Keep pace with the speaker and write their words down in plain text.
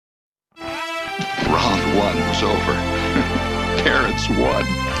Round one was over. Parents won.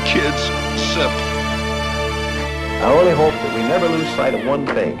 Kids sip. I only hope that we never lose sight of one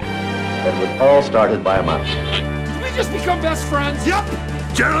thing, that it was all started by a mouse. Did we just become best friends? Yep!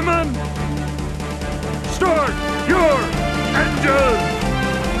 Gentlemen, start your engine!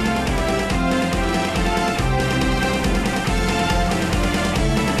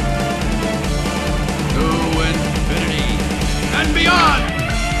 To infinity and beyond!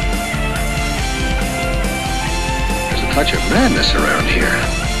 There's a touch of madness around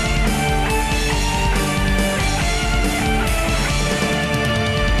here.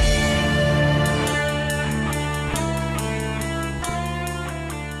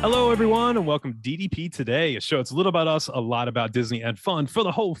 Hello, everyone, and welcome to DDP Today, a show that's a little about us, a lot about Disney, and fun for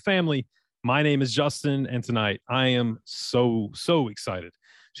the whole family. My name is Justin, and tonight I am so excited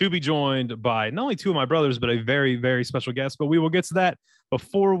to be joined by not only two of my brothers, but a very, very special guest. But we will get to that.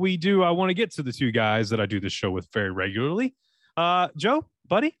 Before we do, I want to get to the two guys that I do this show with very regularly. Joe,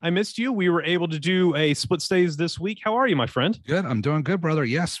 buddy, I missed you. We were able to do a split stays this week. How are you, my friend? Good. I'm doing good, brother.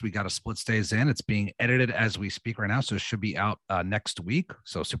 Yes, we got a split stays in. It's being edited as we speak right now, so it should be out next week.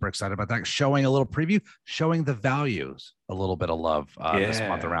 So super excited about that. Showing a little preview, showing the values, a little bit of love this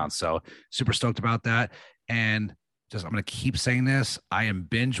month around. So super stoked about that. And just I'm going to keep saying this. I am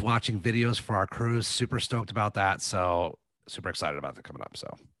binge watching videos for our cruise. Super stoked about that. So super excited about that coming up.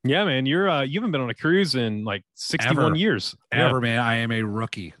 So yeah, man, you haven't been on a cruise in like 61 years. Ever, man. I am a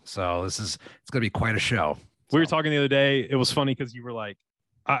rookie. So it's going to be quite a show. We were talking the other day. It was funny because you were like,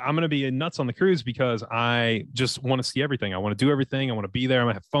 I'm going to be nuts on the cruise because I just want to see everything. I want to do everything. I want to be there. I'm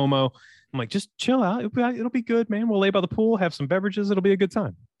going to have FOMO. I'm like, just chill out. It'll be good, man. We'll lay by the pool, have some beverages. It'll be a good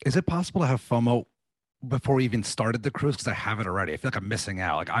time. Is it possible to have FOMO before we even started the cruise? Because I have it already. I feel like I'm missing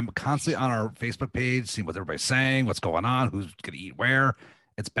out. Like I'm constantly on our Facebook page, seeing what everybody's saying, what's going on, who's going to eat where.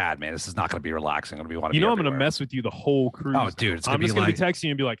 It's bad, man. This is not going to be relaxing. I'm going to be I'm going to mess with you the whole cruise. Oh, dude, I'm just going to be texting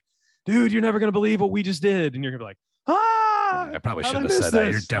you and be like, dude, you're never going to believe what we just did. And you're going to be like, I probably should have said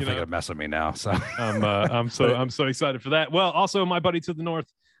that. You're definitely going to mess with me now. So I'm so excited for that. Well, also my buddy to the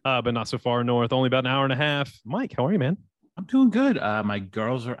north, but not so far north, only about an hour and a half. Mike, how are you, man? I'm doing good. My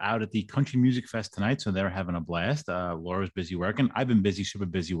girls are out at the Country Music Fest tonight, so they're having a blast. Laura's busy working. I've been busy, super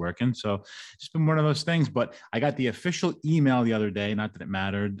busy working. So it's been one of those things. But I got the official email the other day. Not that it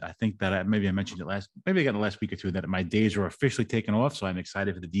mattered. I think that maybe I mentioned it maybe I got it the last week or two that my days are officially taken off. So I'm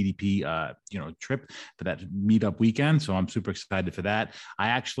excited for the DDP, trip for that meetup weekend. So I'm super excited for that. I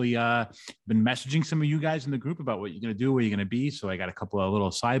actually been messaging some of you guys in the group about what you're going to do, where you're going to be. So I got a couple of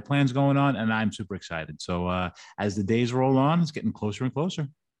little side plans going on, and I'm super excited. So as the days roll on, it's getting closer and closer.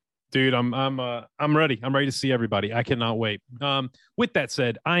 Dude, I'm ready. I'm ready to see everybody. I cannot wait. With that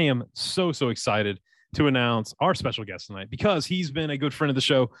said, I am so excited to announce our special guest tonight because he's been a good friend of the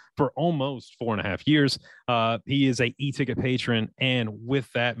show for almost 4.5 years. He is a e-ticket patron, and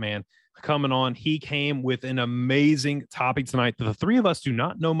with that, man, coming on, he came with an amazing topic tonight that the three of us do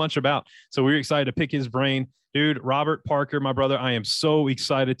not know much about. So we're excited to pick his brain. Dude, Robert Parker, my brother, I am so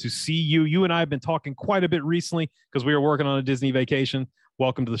excited to see you. You and I have been talking quite a bit recently because we were working on a Disney vacation.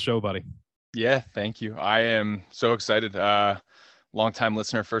 Welcome to the show, buddy. Yeah, thank you. I am so excited. Long-time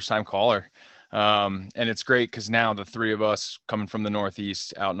listener, first-time caller. And it's great because now the three of us coming from the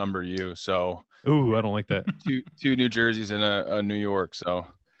Northeast outnumber you. So, ooh, I don't like that. two New Jerseys and a New York. So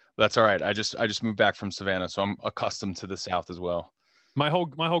that's all right. I just moved back from Savannah, so I'm accustomed to the South as well. My whole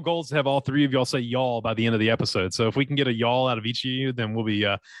goal is to have all three of y'all say y'all by the end of the episode. So if we can get a y'all out of each of you, then we'll be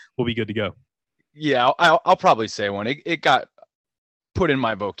good to go. Yeah, I'll probably say one. It got put in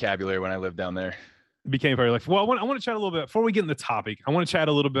my vocabulary when I lived down there. It became very like, well, I want to chat a little bit before we get in the topic. I want to chat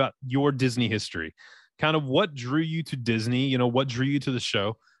a little bit about your Disney history, kind of what drew you to Disney. You know, what drew you to the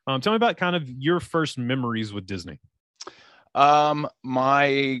show. Tell me about kind of your first memories with Disney.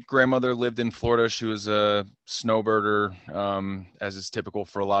 My grandmother lived in Florida. She was a snowbirder, as is typical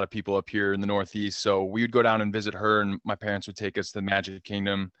for a lot of people up here in the Northeast. So we would go down and visit her, and my parents would take us to the Magic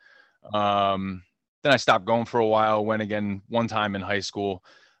Kingdom. Then I stopped going for a while, went again one time in high school.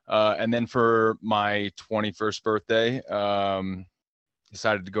 And then for my 21st birthday,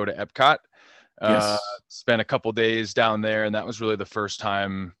 decided to go to Epcot, spent a couple days down there. And that was really the first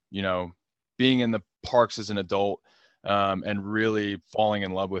time, being in the parks as an adult, and really falling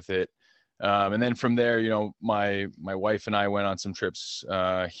in love with it. And then from there, my wife and I went on some trips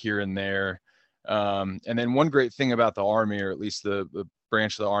here and there. And then one great thing about the Army, or at least the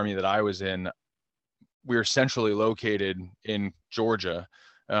branch of the Army that I was in, we were centrally located in Georgia.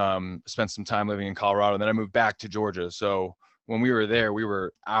 Spent some time living in Colorado, and then I moved back to Georgia. So when we were there, we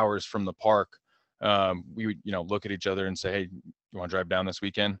were hours from the park. We would, look at each other and say, "Hey, you want to drive down this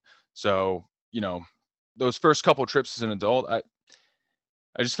weekend?" So those first couple trips as an adult, I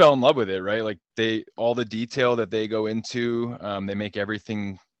just fell in love with it, right? Like all the detail that they go into, they make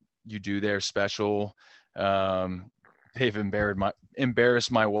everything you do there special. They've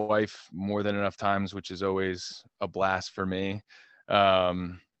embarrassed my wife more than enough times, which is always a blast for me.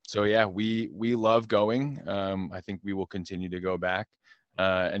 So yeah, we love going. I think we will continue to go back,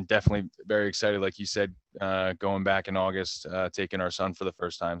 and definitely very excited, like you said, going back in August, taking our son for the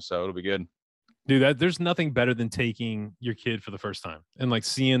first time. So it'll be good. Dude, there's nothing better than taking your kid for the first time and like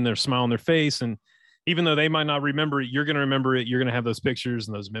seeing their smile on their face. And even though they might not remember it, you're going to remember it. You're going to have those pictures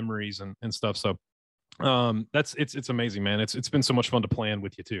and those memories and stuff. So it's amazing, man. It's been so much fun to plan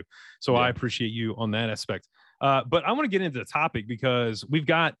with you too. So yeah. I appreciate you on that aspect. But I want to get into the topic because we've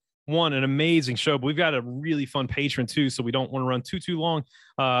got an amazing show, but we've got a really fun patron too. So we don't want to run too long.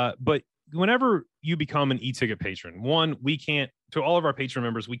 But whenever you become an e-ticket patron, to all of our patron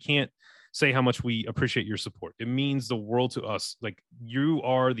members, we can't say how much we appreciate your support. It means the world to us. Like, you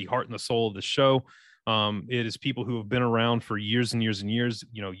are the heart and the soul of the show. It is people who have been around for years and years and years.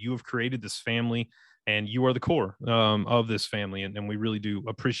 You have created this family and you are the core of this family. And we really do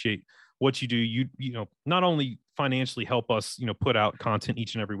appreciate what you do. You not only financially help us, put out content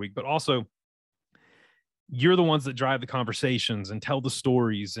each and every week, but also you're the ones that drive the conversations and tell the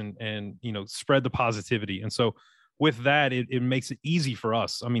stories and spread the positivity. And so with that, it makes it easy for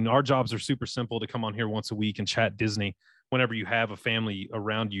us. I mean, our jobs are super simple to come on here once a week and chat Disney. Whenever you have a family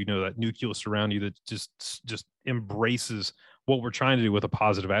around you, that nucleus around you that just embraces what we're trying to do with a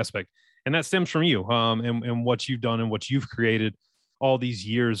positive aspect. And that stems from you and what you've done and what you've created all these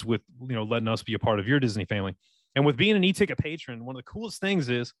years with, letting us be a part of your Disney family. And with being an e-ticket patron, one of the coolest things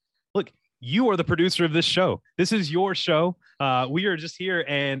is, look, you are the producer of this show. This is your show. We are just here.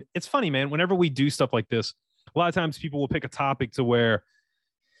 And it's funny, man, whenever we do stuff like this, a lot of times people will pick a topic to where,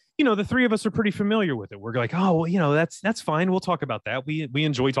 the three of us are pretty familiar with it. We're like, oh, well, that's fine. We'll talk about that. We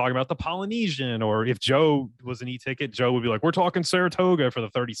enjoy talking about the Polynesian, or if Joe was an e-ticket, Joe would be like, we're talking Saratoga for the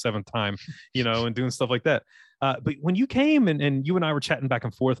 37th time, and doing stuff like that. But when you came and you and I were chatting back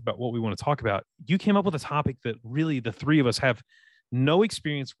and forth about what we want to talk about, you came up with a topic that really the three of us have no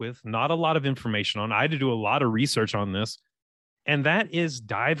experience with, not a lot of information on. I had to do a lot of research on this, and that is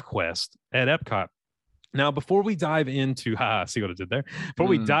Dive Quest at Epcot. Now, before we dive into, see what I did there? Before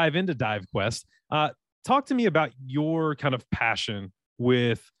we dive into Dive Quest, talk to me about your kind of passion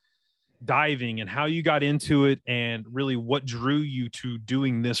with diving and how you got into it, and really what drew you to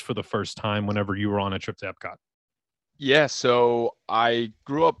doing this for the first time whenever you were on a trip to Epcot. Yeah, so I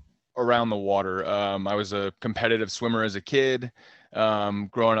grew up around the water. I was a competitive swimmer as a kid,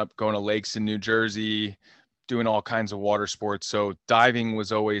 growing up, going to lakes in New Jersey, doing all kinds of water sports. So diving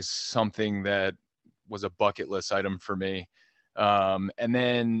was always something that was a bucket list item for me. And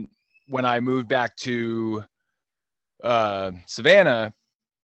then when I moved back to Savannah,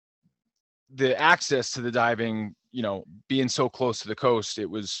 the access to the diving, being so close to the coast, it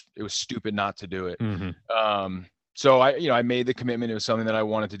was stupid not to do it. Mm-hmm. So I made the commitment. It was something that I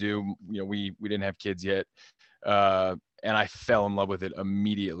wanted to do. We didn't have kids yet. And I fell in love with it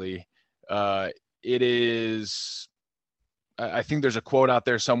immediately. It is, I think there's a quote out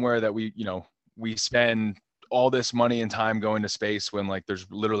there somewhere that we spend all this money and time going to space when like there's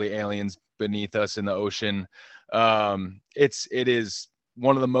literally aliens beneath us in the ocean. It is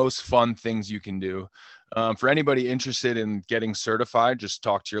one of the most fun things you can do. For anybody interested in getting certified, just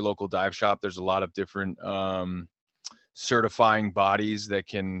talk to your local dive shop. There's a lot of different certifying bodies that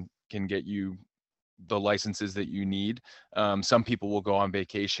can get you the licenses that you need. Some people will go on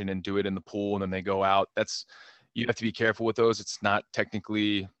vacation and do it in the pool, and then they go out. You have to be careful with those. It's not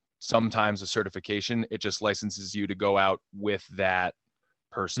technically sometimes a certification. It just licenses you to go out with that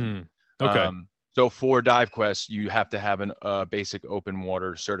person. Okay. So for Dive Quest, you have to have a basic open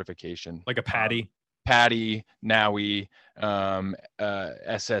water certification, like a PADI, NAUI,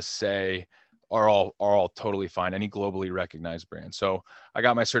 SSA are all totally fine. Any globally recognized brand. So I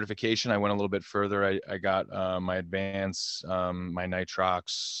got my certification. I went a little bit further. I got my advance, my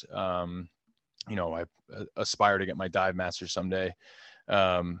nitrox. I aspire to get my dive master someday.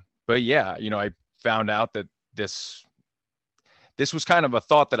 But yeah, I found out that this was kind of a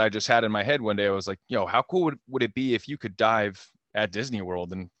thought that I just had in my head one day. I was like, how cool would it be if you could dive at Disney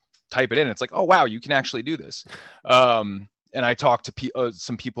World and type it in? It's like, oh, wow, you can actually do this. And I talked to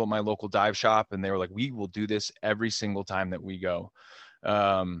some people at my local dive shop, and they were like, we will do this every single time that we go.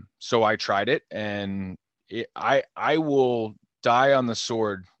 So I tried it, and I will die on the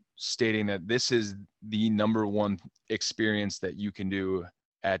sword stating that this is the number one experience that you can do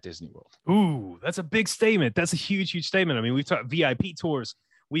at Disney World. Ooh, that's a big statement. That's a huge, huge statement. I mean, we've talked VIP tours.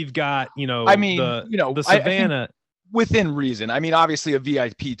 We've got, I mean, the I think Savannah. within reason. I mean, obviously a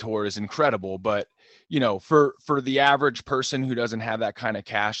VIP tour is incredible, but for the average person who doesn't have that kind of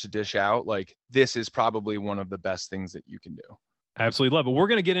cash to dish out, like this is probably one of the best things that you can do. Absolutely love it. We're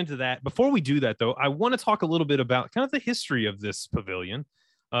going to get into that. Before we do that, though, I want to talk a little bit about kind of the history of this pavilion.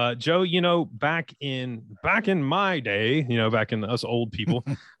 Joe, back in my day, back in us old people,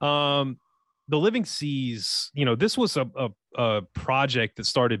 the Living Seas, this was a project that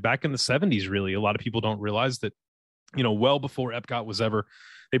started back in the 70s. Really, a lot of people don't realize that, well before Epcot was ever,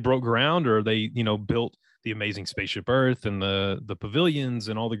 they broke ground or they, built the amazing Spaceship Earth and the pavilions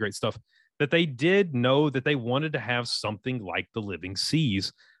and all the great stuff, that they did know that they wanted to have something like the Living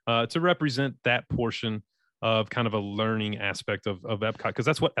Seas to represent that portion of kind of a learning aspect of Epcot, because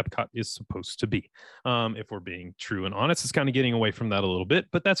that's what Epcot is supposed to be. If we're being true and honest, it's kind of getting away from that a little bit,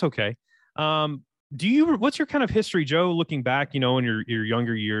 but that's okay. What's your kind of history, Joe, looking back, in your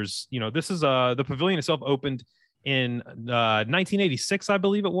younger years? This is the pavilion itself opened in 1986, I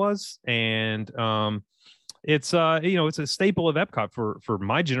believe it was, and it's it's a staple of Epcot for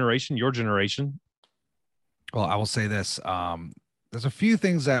my generation, your generation. Well, I will say this. There's a few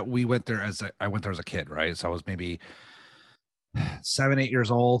things that we went there I went there as a kid, right? So I was maybe 7, 8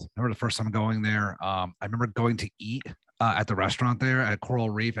 years old. I remember the first time going there. I remember going to eat at the restaurant there at Coral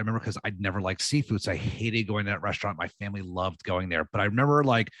Reef. I remember because I'd never liked seafood, so I hated going to that restaurant. My family loved going there, but I remember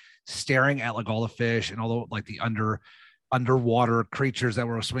like staring at like all the fish and all the like the underwater creatures that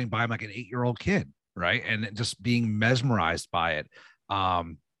were swimming by. I'm like an 8-year-old kid, right? And just being mesmerized by it.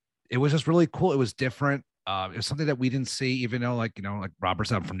 It was just really cool. It was different. It was something that we didn't see, even though like Robert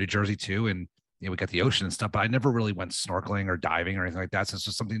said, I'm from New Jersey too, and we got the ocean and stuff, but I never really went snorkeling or diving or anything like that. So it's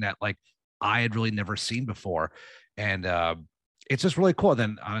just something that like I had really never seen before. And it's just really cool. And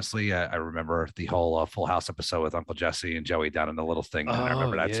then honestly, I remember the whole Full House episode with Uncle Jesse and Joey down in the little thing. And I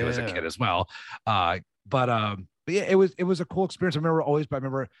remember that too as a kid as well. But yeah, it was a cool experience. I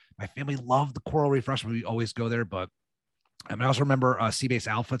remember my family loved the Coral Reef restaurant. We always go there, but I also remember Seabase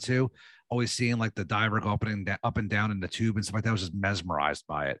Alpha too. Always seeing like the diver go up and down in the tube and stuff like that. I was just mesmerized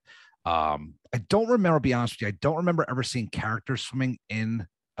by it. I don't remember, be honest with you, I don't remember ever seeing characters swimming in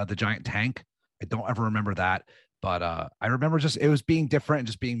the giant tank. I don't ever remember that. But I remember just it was being different and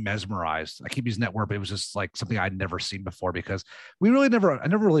just being mesmerized. I keep using that word, but it was just like something I'd never seen before because I never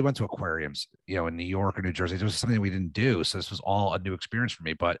really went to aquariums, in New York or New Jersey. It was something we didn't do. So this was all a new experience for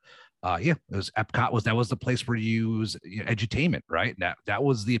me. But yeah, it was Epcot that was the place where you use edutainment, right? And that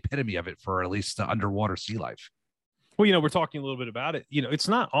was the epitome of it for at least the underwater sea life. Well, we're talking a little bit about it. It's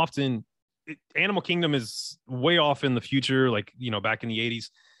not often Animal Kingdom is way off in the future. Like, back in the 80s,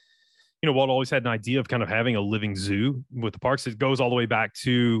 Walt always had an idea of kind of having a living zoo with the parks. It goes all the way back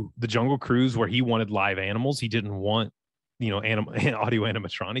to the Jungle Cruise where he wanted live animals. He didn't want, audio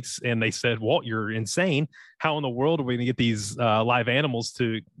animatronics. And they said, Walt, you're insane. How in the world are we going to get these live animals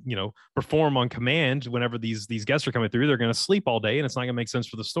to, perform on command whenever these guests are coming through? They're going to sleep all day and it's not going to make sense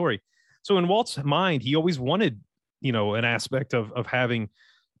for the story. So in Walt's mind, he always wanted, an aspect of having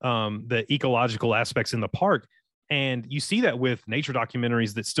the ecological aspects in the park. And you see that with nature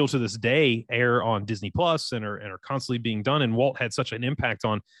documentaries that still to this day air on Disney Plus and are constantly being done. And Walt had such an impact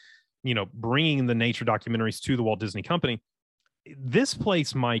on, bringing the nature documentaries to the Walt Disney Company. This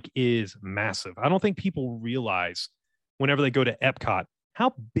place, Mike, is massive. I don't think people realize whenever they go to Epcot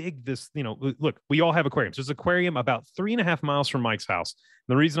how big this, look, we all have aquariums. There's an aquarium about 3.5 miles from Mike's house.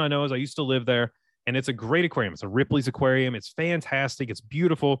 And the reason I know is I used to live there and it's a great aquarium. It's a Ripley's aquarium. It's fantastic. It's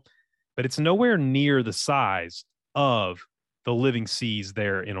beautiful, but it's nowhere near the size of the Living Seas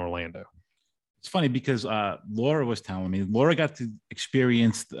there in Orlando. It's funny because Laura was telling me, Laura got to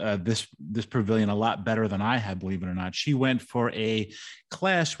experience this pavilion a lot better than I had, believe it or not. She went for a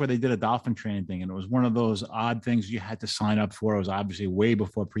class where they did a dolphin training thing, and it was one of those odd things you had to sign up for. It was obviously way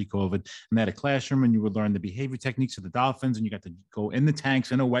before pre-COVID, and they had a classroom, and you would learn the behavior techniques of the dolphins, and you got to go in the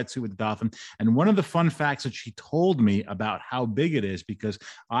tanks in a wetsuit with the dolphin. And one of the fun facts that she told me about how big it is, because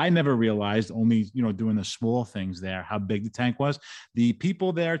I never realized, only doing the small things there, how big the tank was. The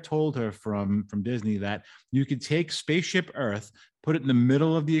people there told her from Disney that you could take Spaceship Earth, put it in the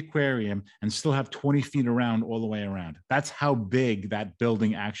middle of the aquarium, and still have 20 feet around all the way around. That's how big that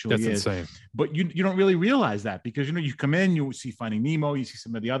building actually is. That's insane. But you don't really realize that because, you come in, you see Finding Nemo, you see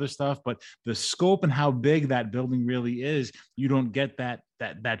some of the other stuff, but the scope and how big that building really is, you don't get that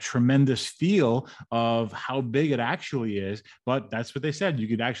tremendous feel of how big it actually is. But that's what they said. You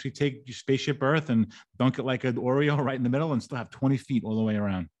could actually take your Spaceship Earth and dunk it like an Oreo right in the middle and still have 20 feet all the way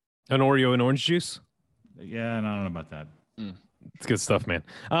around. An Oreo and orange juice? Yeah, I don't know about that. It's good stuff, man.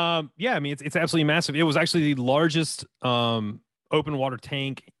 Yeah, I mean, it's absolutely massive. It was actually the largest open water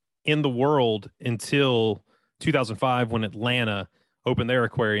tank in the world until 2005 when Atlanta opened their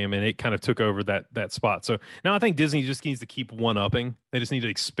aquarium and it kind of took over that spot. So now I think Disney just needs to keep one-upping. They just need to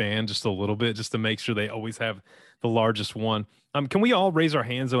expand just a little bit just to make sure they always have the largest one. Can we all raise our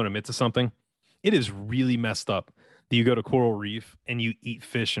hands though and admit to something? It is really messed up that you go to Coral Reef and you eat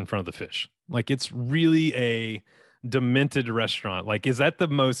fish in front of the fish. Like, it's really a demented restaurant. Like, is that the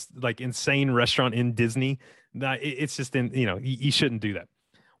most like insane restaurant in Disney? It's just you shouldn't do that.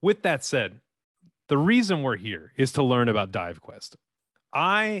 With that said, the reason we're here is to learn about Dive Quest.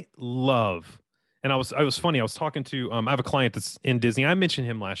 I love, and I was funny. I was talking to I have a client that's in Disney. I mentioned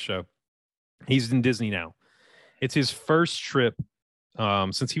him last show. He's in Disney now. It's his first trip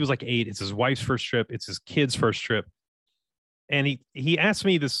since he was like 8. It's his wife's first trip. It's his kid's first trip. And he asked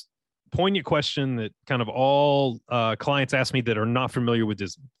me this poignant question that kind of all clients ask me that are not familiar with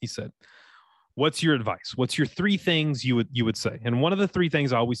Disney. He said, "What's your advice? What's your 3 things you would say?" And one of the 3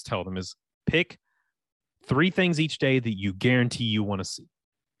 things I always tell them is pick 3 things each day that you guarantee you want to see,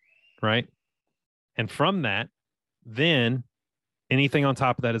 right? And from that, then anything on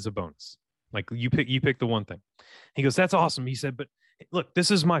top of that is a bonus. Like, you pick the one thing. He goes, "That's awesome." He said, "But look,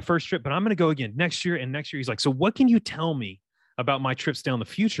 this is my first trip, but I'm going to go again next year and next year." He's like, "So what can you tell me about my trips in the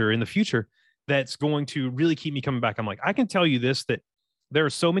future that's going to really keep me coming back?" I'm like, "I can tell you this, that there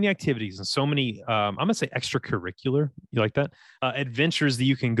are so many activities and so many, I'm going to say extracurricular, you like that, adventures that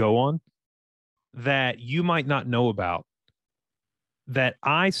you can go on that you might not know about, that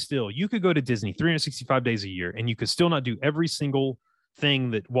you could go to Disney 365 days a year and you could still not do every single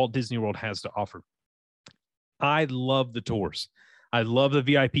thing that Walt Disney World has to offer. I love the tours. I love the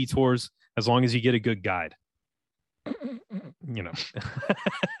VIP tours as long as you get a good guide.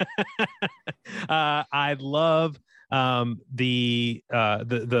 I love the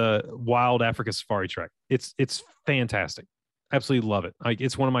Wild Africa Safari Trek. It's fantastic. Absolutely love it.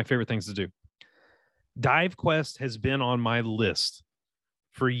 It's one of my favorite things to do. Dive Quest has been on my list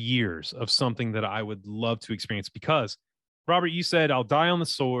for years of something that I would love to experience, because Robert, you said I'll die on the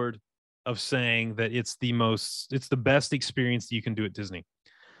sword of saying that it's the best experience that you can do at Disney.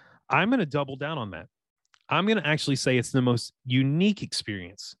 I'm going to double down on that. I'm going to actually say it's the most unique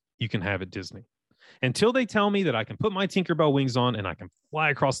experience you can have at Disney. Until they tell me that I can put my Tinkerbell wings on and I can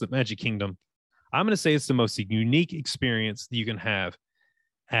fly across the Magic Kingdom, I'm going to say it's the most unique experience that you can have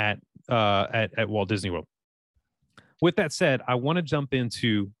at Walt Disney World. With that said, I want to jump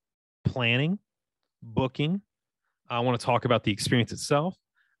into planning, booking. I want to talk about the experience itself.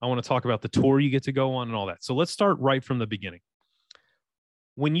 I want to talk about the tour you get to go on and all that. So let's start right from the beginning.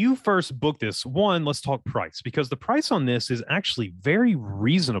 When you first book this, let's talk price, because the price on this is actually very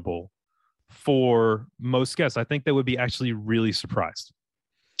reasonable for most guests. I think they would be actually really surprised.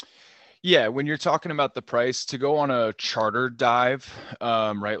 Yeah, when you're talking about the price to go on a charter dive,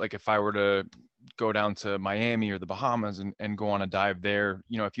 right? Like if I were to go down to Miami or the Bahamas and go on a dive there,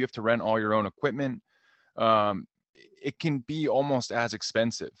 if you have to rent all your own equipment, it can be almost as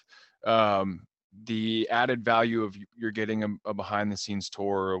expensive. The added value of you're getting a behind the scenes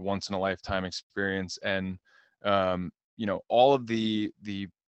tour, a once in a lifetime experience, and all of the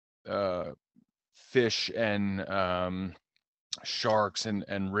fish and sharks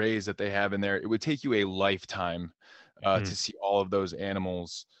and rays that they have in there, it would take you a lifetime to see all of those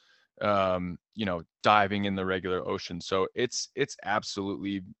animals diving in the regular ocean. So it's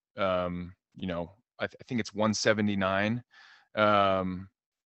absolutely I think it's $179.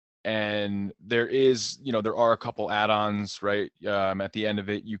 And there are a couple add-ons, right? At the end of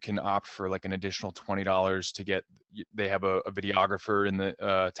it, you can opt for like an additional $20 to get, they have a videographer in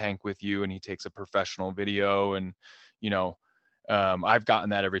the tank with you, and he takes a professional video. And, I've gotten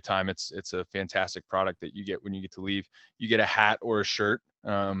that every time. It's a fantastic product that you get when you get to leave. You get a hat or a shirt.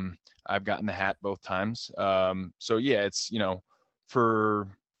 I've gotten the hat both times. So yeah, it's, for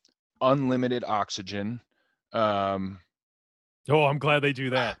unlimited oxygen. Oh, I'm glad they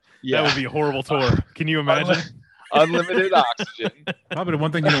do that. Yeah. That would be a horrible tour. Can you imagine? Unlimited oxygen. Probably the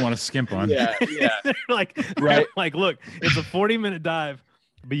one thing you don't want to skimp on. Yeah. Right. Like, look, it's a 40-minute dive,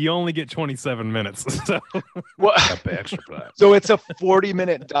 but you only get 27 minutes. So, so it's a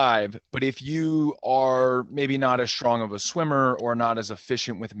 40-minute dive, but if you are maybe not as strong of a swimmer or not as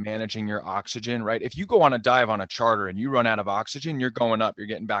efficient with managing your oxygen, right? If you go on a dive on a charter and you run out of oxygen, you're going up, you're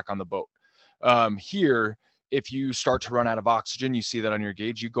getting back on the boat. Here, if you start to run out of oxygen, you see that on your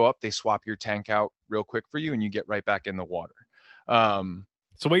gauge, you go up, they swap your tank out real quick for you, and you get right back in the water.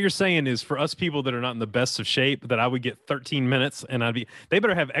 So what you're saying is, for us people that are not in the best of shape, that I would get 13 minutes and they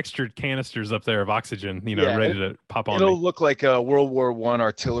better have extra canisters up there of oxygen, ready to pop on. It'll look like a World War I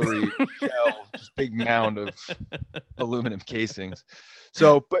artillery shell, just big mound of aluminum casings.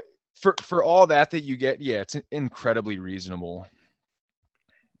 So, but for all that you get, yeah, it's incredibly reasonable.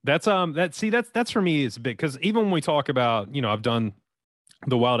 That's that's for me, it's big, because even when we talk about, you know, I've done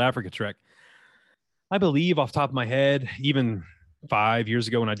the Wild Africa Trek, I believe off the top of my head, even 5 years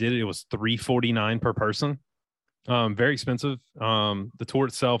ago when I did it, it was $349 per person. Very expensive. The tour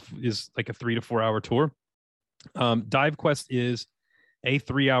itself is like a 3 to 4 hour tour. Dive Quest is a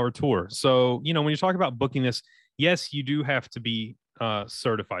 3-hour tour. So, you know, when you talk about booking this, yes, you do have to be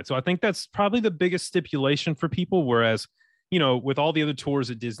certified. So I think that's probably the biggest stipulation for people. Whereas, you know, with all the other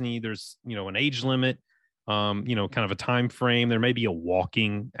tours at Disney, there's, you know, an age limit, you know, kind of a time frame. There may be a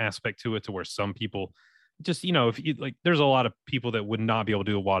walking aspect to it, to where some people just, you know, if you like, there's a lot of people that would not be able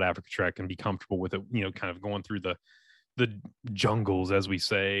to do a Wild Africa Trek and be comfortable with it, you know, kind of going through the jungles, as we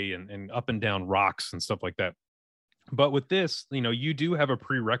say, and up and down rocks and stuff like that. But with this, you know, you do have a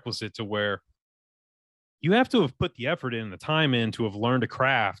prerequisite to where you have to have put the effort in, the time in, to have learned a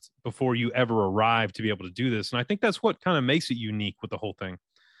craft before you ever arrive to be able to do this. And I think that's what kind of makes it unique with the whole thing.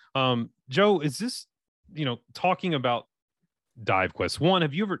 Joe, is this, you know, talking about Dive Quest, one,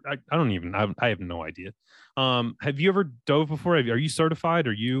 have you ever, I have no idea. Have you ever dove before? Are you certified?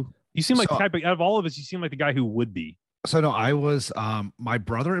 You seem like the type of, out of all of us, you seem like the guy who would be. So no, I was, my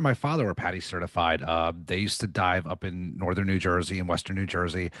brother and my father were PADI certified. They used to dive up in northern New Jersey and western New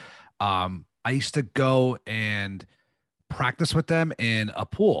Jersey. I used to go and practice with them in a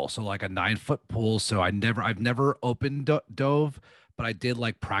pool. So like a 9-foot pool. So I've never open dove, but I did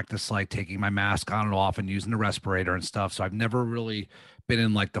like practice, like taking my mask on and off and using the respirator and stuff. So I've never really been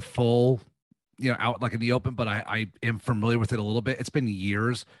in like the full, you know, out like in the open, but I am familiar with it a little bit. It's been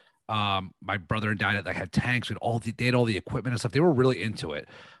years. My brother and dad had tanks with they had all the equipment and stuff. They were really into it.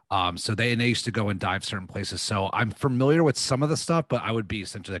 So they used to go and dive certain places. So I'm familiar with some of the stuff, but I would be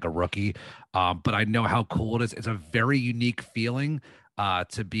essentially like a rookie. But I know how cool it is. It's a very unique feeling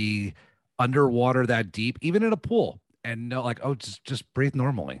to be underwater that deep, even in a pool, and know like, oh, just breathe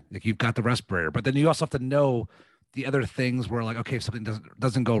normally. Like you've got the respirator, but then you also have to know the other things where like, okay, if something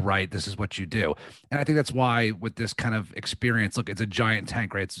doesn't go right, this is what you do. And I think that's why with this kind of experience, look, it's a giant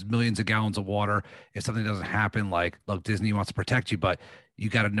tank, right? It's millions of gallons of water. If something doesn't happen, like, look, Disney wants to protect you, but you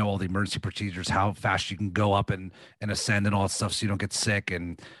got to know all the emergency procedures, how fast you can go up and ascend and all that stuff so you don't get sick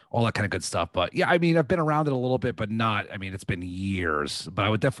and all that kind of good stuff. But yeah, I mean, I've been around it a little bit, but not, I mean, it's been years, but I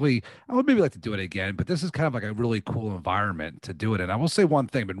would maybe like to do it again. But this is kind of like a really cool environment to do it in. I will say one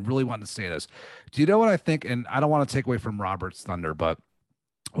thing, but really wanting to say this. Do you know what I think? And I don't want to take away from Robert's thunder, but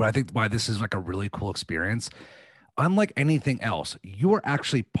what I think why this is like a really cool experience, unlike anything else, you are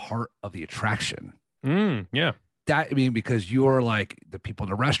actually part of the attraction. Yeah. That, I mean, because you're like the people in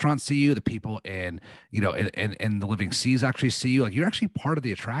the restaurant see you, the people in, you know, in the living seas actually see you. Like you're actually part of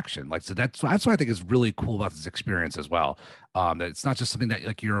the attraction. Like, so that's what I think is really cool about this experience as well. That it's not just something that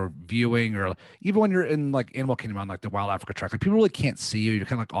like you're viewing, or even when you're in like Animal Kingdom on like the Wild Africa Trek, like people really can't see you. You're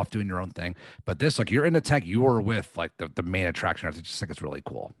kind of like off doing your own thing. But this, like you're in the tank, you are with like the main attraction. I just think it's really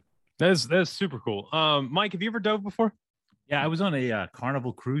cool. That's super cool. Mike, have you ever dove before? Yeah, I was on a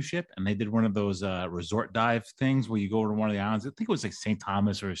Carnival cruise ship, and they did one of those resort dive things where you go to one of the islands. I think it was like St.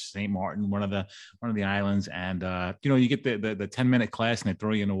 Thomas or St. Martin, one of the islands, and you know, you get the 10-minute class, and they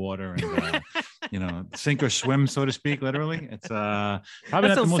throw you in the water, and you know, sink or swim, so to speak, literally. It's probably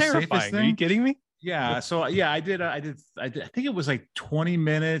not the most safest thing. Are you kidding me? Yeah. So yeah, I did. I think it was like 20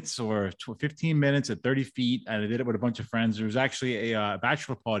 minutes or 15 minutes at 30 feet. And I did it with a bunch of friends. There was actually a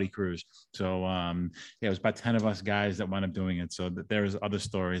bachelor party cruise. So yeah, it was about 10 of us guys that wound up doing it. So there's other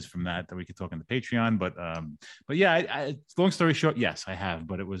stories from that we could talk on the Patreon. But yeah, long story short, yes, I have,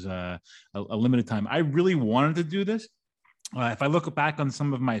 but it was a limited time. I really wanted to do this. If I look back on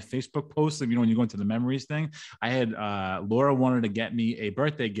some of my Facebook posts, you know, when you go into the memories thing, I had Laura wanted to get me a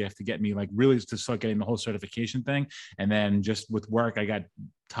birthday gift to get me like really to start getting the whole certification thing. And then just with work, I got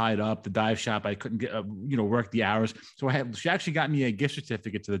tied up. The dive shop, I couldn't get, you know, work the hours. So she actually got me a gift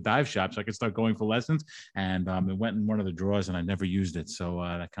certificate to the dive shop so I could start going for lessons. And it went in one of the drawers and I never used it. So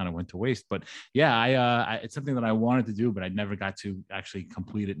that kind of went to waste. But yeah, it's something that I wanted to do, but I never got to actually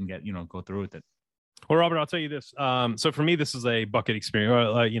complete it and get, you know, go through with it. Well, Robert, I'll tell you this. So for me, this is a bucket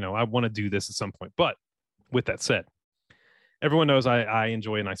experience. You know, I want to do this at some point. But with that said, everyone knows I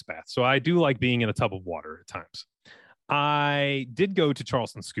enjoy a nice bath. So I do like being in a tub of water at times. I did go to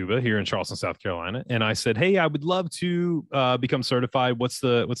Charleston Scuba here in Charleston, South Carolina. And I said, hey, I would love to become certified. What's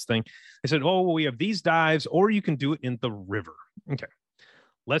the thing? They said, oh, well, we have these dives, or you can do it in the river. Okay.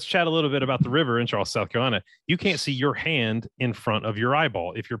 Let's chat a little bit about the river in Charleston, South Carolina. You can't see your hand in front of your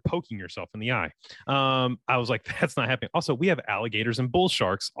eyeball if you're poking yourself in the eye. I was like, that's not happening. Also, we have alligators and bull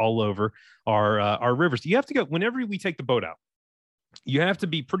sharks all over our rivers. You have to go, whenever we take the boat out, you have to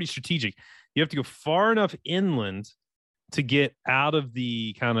be pretty strategic. You have to go far enough inland to get out of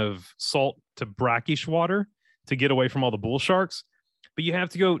the kind of salt to brackish water to get away from all the bull sharks. But you have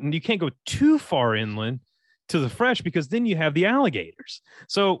to go, and you can't go too far inland to the fresh, because then you have the alligators.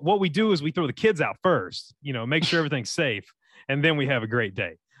 So what we do is we throw the kids out first, make sure everything's safe, and then we have a great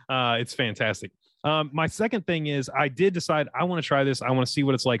day. It's fantastic. My second thing is I did decide I want to try this. I want to see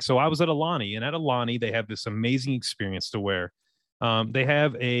what it's like. So I was at Alani, and at Alani, they have this amazing experience to where they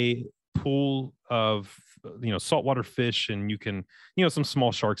have a pool of, saltwater fish, and you can, some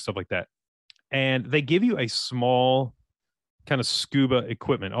small sharks, stuff like that. And they give you a small kind of scuba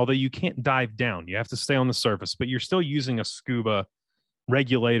equipment, although you can't dive down. You have to stay on the surface, but you're still using a scuba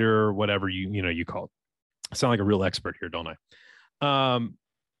regulator or whatever you call it. I sound like a real expert here, don't I?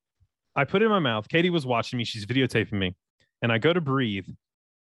 I put it in my mouth. Katie was watching me. She's videotaping me. And I go to breathe.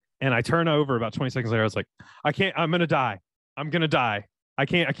 And I turn over about 20 seconds later. I was like, I'm going to die. I'm going to die. I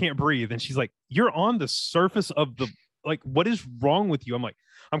can't breathe. And she's like, you're on the surface of the, like, what is wrong with you? I'm like,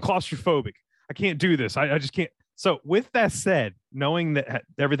 I'm claustrophobic. I can't do this. I just can't. So with that said, knowing that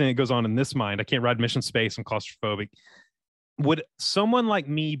everything that goes on in this mind, I can't ride mission space. I'm claustrophobic. Would someone like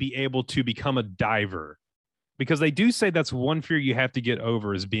me be able to become a diver? Because they do say that's one fear you have to get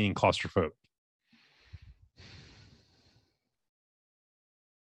over, is being claustrophobic.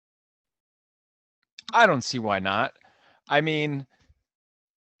 I don't see why not. I mean,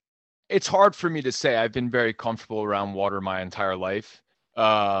 it's hard for me to say. I've been very comfortable around water my entire life.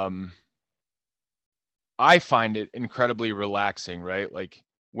 I find it incredibly relaxing, right? Like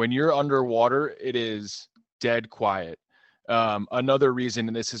when you're underwater, it is dead quiet. Another reason,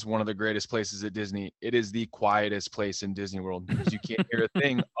 and this is one of the greatest places at Disney, it is the quietest place in Disney World, because you can't hear a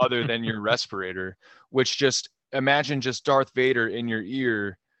thing other than your respirator, which just imagine just Darth Vader in your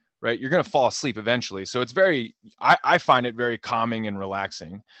ear, right? You're going to fall asleep eventually. So it's I find it very calming and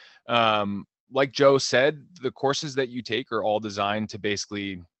relaxing. Like Joe said, the courses that you take are all designed to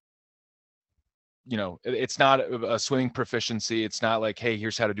basically, it's not a swimming proficiency. It's not like, hey,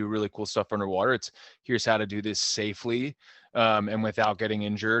 here's how to do really cool stuff underwater. It's here's how to do this safely and without getting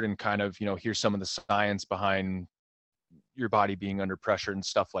injured, and kind of, here's some of the science behind your body being under pressure and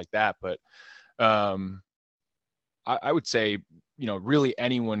stuff like that. But I would say, really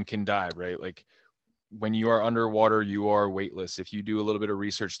anyone can dive, right? Like when you are underwater, you are weightless. If you do a little bit of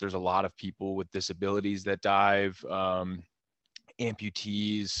research, there's a lot of people with disabilities that dive,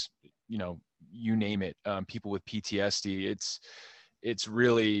 amputees, you name it, people with PTSD. It's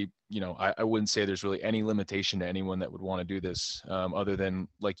really, I wouldn't say there's really any limitation to anyone that would want to do this, other than,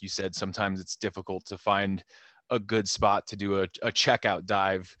 like you said, sometimes it's difficult to find a good spot to do a checkout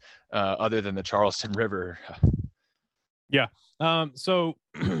dive, other than the Charleston River. Yeah. So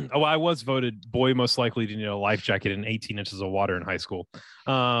I was voted boy most likely to need a life jacket in 18 inches of water in high school.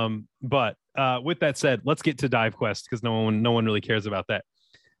 But with that said, let's get to Dive Quest, because no one really cares about that.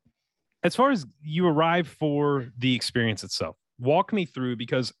 As far as you arrive for the experience itself, walk me through,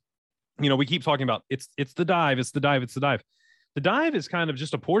 because, we keep talking about it's the dive. The dive is kind of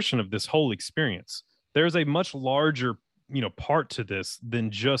just a portion of this whole experience. There's a much larger, part to this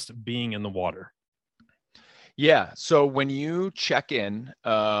than just being in the water. Yeah. So when you check in,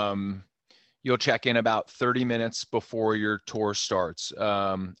 you'll check in about 30 minutes before your tour starts.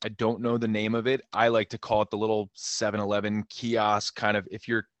 I don't know the name of it. I like to call it the little 7-Eleven kiosk, kind of. If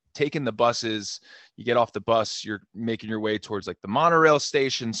you're taking the buses, you get off the bus, you're making your way towards like the monorail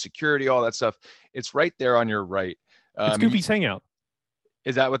station, security, all that stuff. It's right there on your right. It's Goofy's Hangout.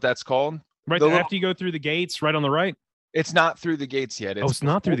 Is that what that's called? Right after you go through the gates, right on the right? It's not through the gates yet. It's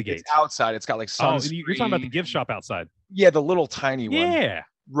not through the gates. It's outside. It's got like sunscreen. You're talking about the gift shop outside. Yeah, the little tiny one. Yeah.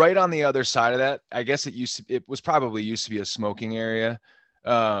 Right on the other side of that. I guess it was probably used to be a smoking area.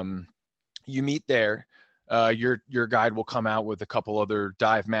 You meet there. Your guide will come out with a couple other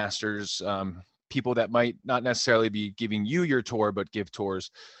dive masters, people that might not necessarily be giving you your tour, but give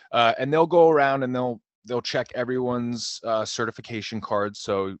tours. And they'll go around and they'll check everyone's certification cards.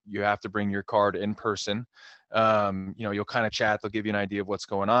 So you have to bring your card in person. You'll kind of chat. They'll give you an idea of what's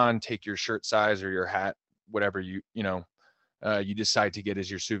going on. Take your shirt size or your hat, whatever you decide to get as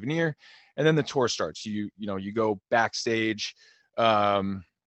your souvenir. And then the tour starts. You go backstage.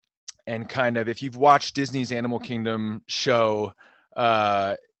 And kind of, if you've watched Disney's Animal Kingdom show,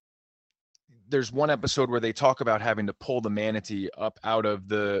 there's one episode where they talk about having to pull the manatee up out of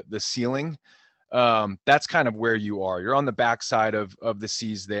the ceiling. That's kind of where you are. You're on the backside of the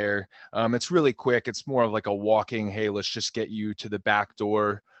seas there. It's really quick. It's more of like a walking, hey, let's just get you to the back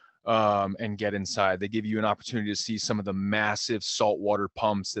door and get inside. They give you an opportunity to see some of the massive saltwater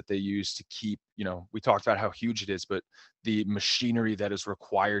pumps that they use to keep, we talked about how huge it is, but the machinery that is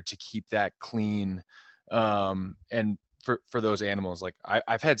required to keep that clean. And for those animals, like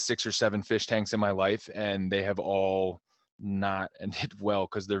I've had 6 or 7 fish tanks in my life, and they have all not ended well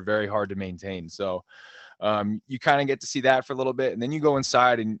because they're very hard to maintain. So you kind of get to see that for a little bit, and then you go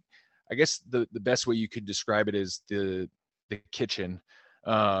inside, and I guess the best way you could describe it is the kitchen.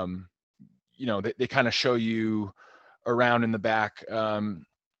 They kind of show you around in the back.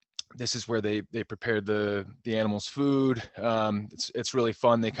 This is where they prepare the animals' food. It's really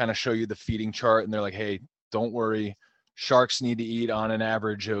fun. They kind of show you the feeding chart, and they're like, hey, don't worry, sharks need to eat on an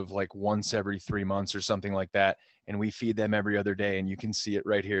average of like once every 3 months or something like that, and we feed them every other day, and you can see it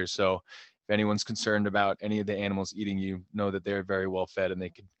right here. So if anyone's concerned about any of the animals eating you, know that they're very well fed, and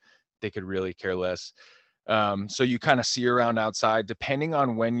they could really care less. So you kind of see around outside, depending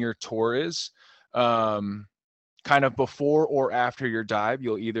on when your tour is, kind of before or after your dive,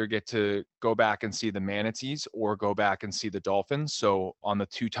 you'll either get to go back and see the manatees or go back and see the dolphins. So on the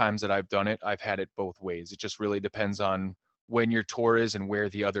 2 times that I've done it, I've had it both ways. It just really depends on when your tour is and where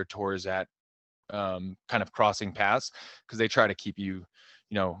the other tour is at, kind of crossing paths, because they try to keep you,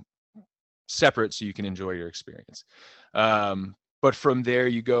 separate so you can enjoy your experience. But from there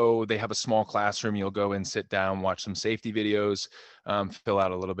they have a small classroom. You'll go and sit down, watch some safety videos, fill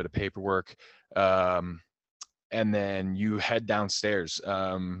out a little bit of paperwork. And then you head downstairs.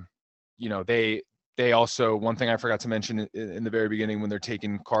 They also, one thing I forgot to mention in the very beginning, when they're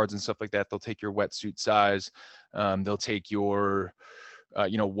taking cards and stuff like that, they'll take your wetsuit size. They'll take your,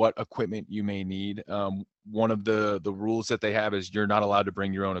 what equipment you may need. One of the rules that they have is you're not allowed to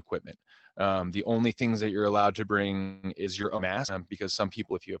bring your own equipment. The only things that you're allowed to bring is your own mask, because some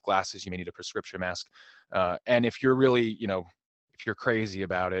people, if you have glasses, you may need a prescription mask. And if you're really, if you're crazy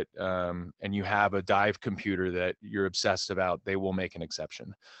about it, and you have a dive computer that you're obsessed about, they will make an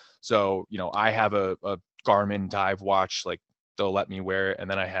exception. So, I have a Garmin dive watch, like they'll let me wear it. And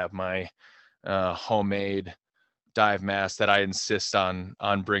then I have my homemade dive mask that I insist on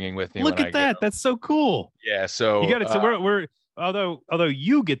bringing with me. Look at that. That's so cool. Yeah. So you got it. So we're although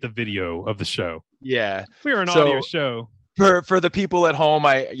you get the video of the show. Yeah. We're an audio show. For the people at home,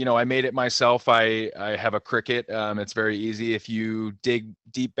 I made it myself. I have a Cricut. It's very easy. If you dig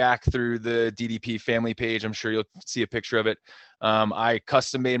deep back through the DDP family page, I'm sure you'll see a picture of it. I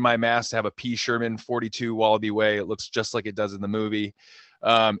custom made my mask to have a P. Sherman 42 Wallaby Way. It looks just like it does in the movie.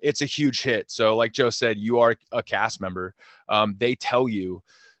 It's a huge hit. So like Joe said, you are a cast member. They tell you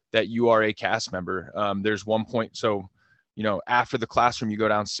that you are a cast member. There's one point. So, after the classroom, you go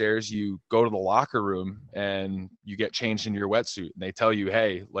downstairs, you go to the locker room, and you get changed into your wetsuit. And they tell you,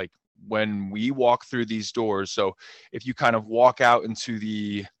 hey, like when we walk through these doors, so if you kind of walk out into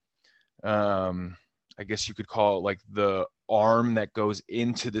the, I guess you could call it like the arm that goes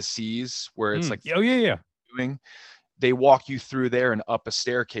into the seas where it's like, they walk you through there and up a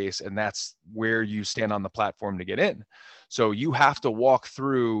staircase, and that's where you stand on the platform to get in. So you have to walk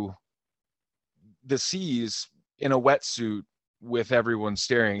through the seas in a wetsuit with everyone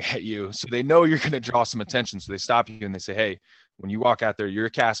staring at you. So they know you're going to draw some attention. So they stop you and they say, hey, when you walk out there, you're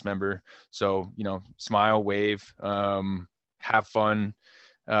a cast member. So, smile, wave, have fun,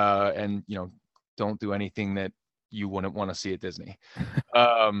 and, don't do anything that you wouldn't want to see at Disney.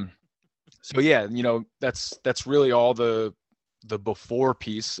 So yeah, that's really all the before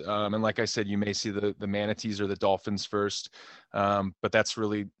piece. And like I said, you may see the manatees or the dolphins first. But that's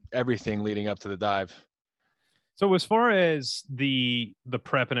really everything leading up to the dive. So as far as the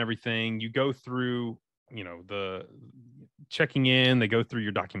prep and everything, you go through, the checking in, they go through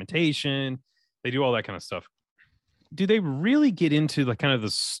your documentation, they do all that kind of stuff. Do they really get into the kind of the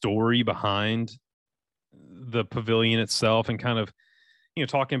story behind the pavilion itself and kind of,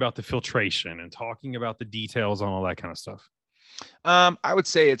 talking about the filtration and talking about the details on all that kind of stuff? I would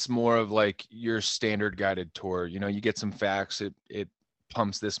say it's more of like your standard guided tour. You get some facts. It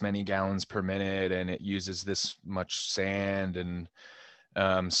pumps this many gallons per minute and it uses this much sand and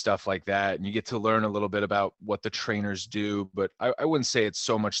stuff like that. And you get to learn a little bit about what the trainers do, but I wouldn't say it's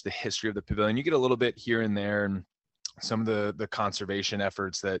so much the history of the pavilion. You get a little bit here and there, and some of the conservation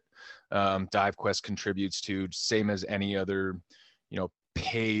efforts that DiveQuest contributes to, same as any other,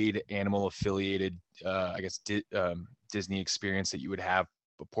 paid animal affiliated, Disney experience that you would have.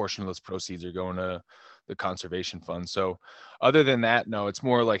 A portion of those proceeds are going to the conservation fund. So other than that, no, it's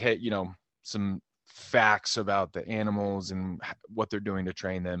more like, hey, some facts about the animals and what they're doing to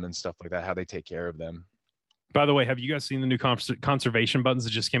train them and stuff like that, how they take care of them. By the way, have you guys seen the new conservation buttons that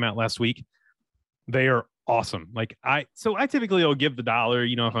just came out last week? They are awesome. Like I typically will give the $1,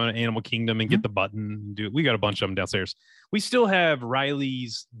 you know, if I'm at Animal Kingdom and get the button. We got a bunch of them downstairs. We still have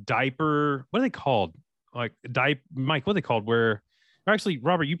Riley's diaper. What are they called? Like Mike, what are they called? Where actually,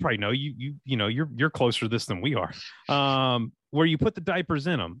 Robert, you probably know, you know, you're closer to this than we are. Where you put the diapers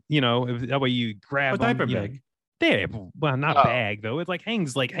in them, you know, that way you grab them. Diaper bag. Yeah, well, not bag though. It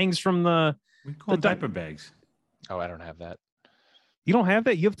hangs from the. We call it diaper bags. Oh, I don't have that. You don't have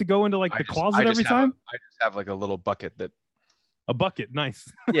that? You have to go into the closet every time? I just have like a little bucket that. A bucket,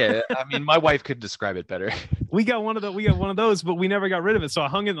 nice. Yeah, I mean, my wife could describe it better. We got one of those, but we never got rid of it. So I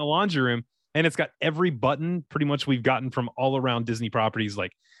hung it in the laundry room, and it's got every button pretty much we've gotten from all around Disney properties,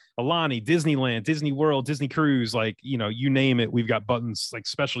 like Alani, Disneyland, Disney World, Disney Cruise, like, you know, you name it. We've got buttons, like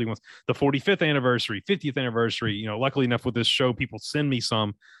especially ones, the 45th anniversary, 50th anniversary. You know, luckily enough with this show, people send me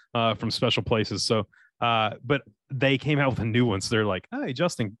some from special places. So. But they came out with a new one. So they're like, hey,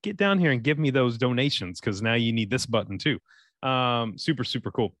 Justin, get down here and give me those donations because now you need this button too. Super,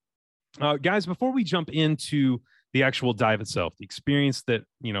 super cool. Guys, before we jump into the actual dive itself, the experience that,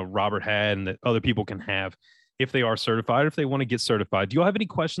 you know, Robert had and that other people can have if they are certified, if they want to get certified, do you all have any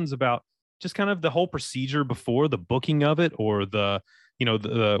questions about just kind of the whole procedure before the booking of it or the, you know,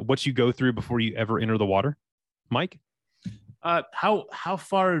 the what you go through before you ever enter the water? Mike? How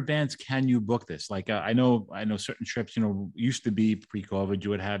far advanced can you book this? Like, I know certain trips, you know, used to be pre-COVID, you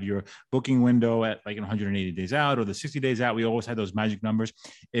would have your booking window at like 180 days out or the 60 days out. We always had those magic numbers.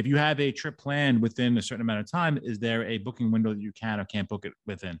 If you have a trip planned within a certain amount of time, is there a booking window that you can or can't book it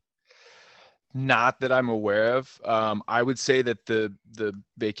within? Not that I'm aware of. I would say that the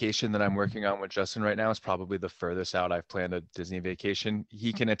vacation that I'm working on with Justin right now is probably the furthest out I've planned a Disney vacation.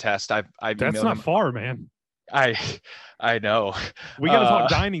 He can attest. I've That's not far, man. I know. We got to talk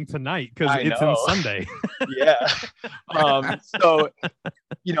dining tonight because it's in Sunday. Yeah. So,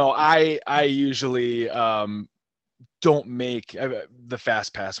 you know, I usually don't make the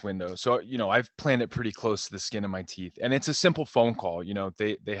fast pass window. So, you know, I've planned it pretty close to the skin of my teeth, and it's a simple phone call. You know,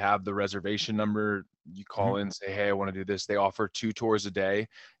 they have the reservation number. You call in, say, hey, I want to do this. They offer 2 tours a day. I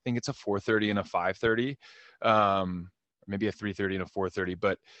think it's a 4:30 and a 5:30, maybe a 3:30 and a 4:30,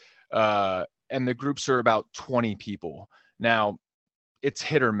 but, and the groups are about 20 people. Now, it's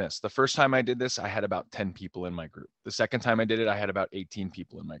hit or miss. The first time I did this, I had about 10 people in my group. The second time I did it, I had about 18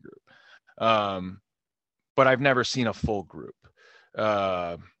 people in my group. But I've never seen a full group.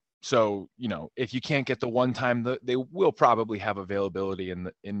 So, you know, if you can't get the one time, they will probably have availability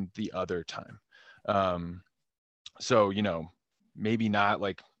in the other time. So, you know, maybe not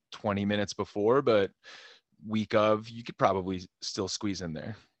like 20 minutes before, but week of, you could probably still squeeze in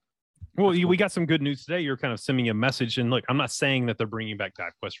there. Well, we got some good news today. You're kind of sending a message, and look, I'm not saying that they're bringing back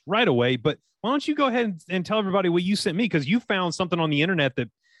Dive Quest right away, but why don't you go ahead and tell everybody what you sent me, because you found something on the internet that,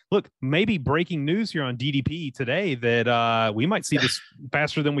 look, maybe breaking news here on DDP today that we might see this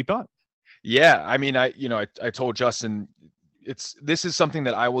faster than we thought. Yeah, I mean, I told Justin, this is something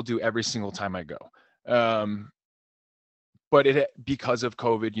that I will do every single time I go. But because of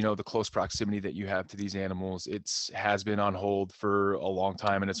COVID, you know, the close proximity that you have to these animals, has been on hold for a long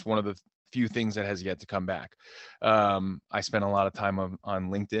time. And it's one of the few things that has yet to come back. I spent a lot of time on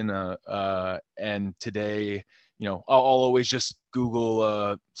LinkedIn, and today, you know, I'll always just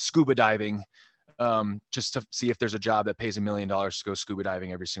Google scuba diving, just to see if there's a job that pays $1 million to go scuba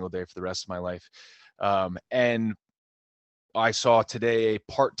diving every single day for the rest of my life. And I saw today a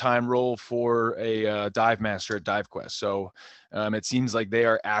part-time role for a dive master at Dive Quest. So it seems like they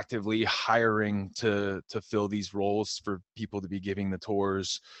are actively hiring to fill these roles for people to be giving the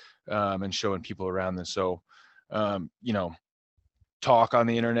tours and showing people around this. So, you know, talk on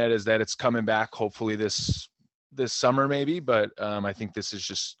the internet is that it's coming back, hopefully this summer maybe. But I think this is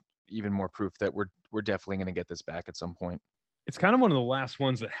just even more proof that we're definitely going to get this back at some point. It's kind of one of the last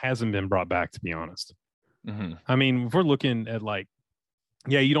ones that hasn't been brought back, to be honest. Mm-hmm. I mean, if we're looking at like,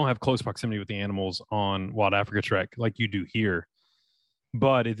 yeah, you don't have close proximity with the animals on Wild Africa Trek like you do here,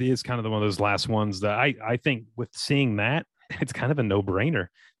 but it is kind of one of those last ones that I think with seeing that, it's kind of a no-brainer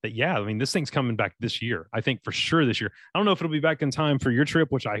that, yeah, I mean, this thing's coming back this year. I think for sure this year. I don't know if it'll be back in time for your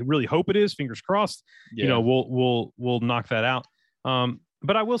trip, which I really hope it is. Fingers crossed. Yeah. You know, we'll knock that out.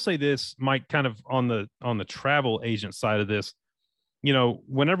 But I will say this, Mike, kind of on the travel agent side of this, you know,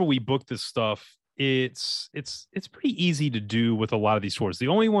 whenever we book this stuff, it's pretty easy to do with a lot of these tours. The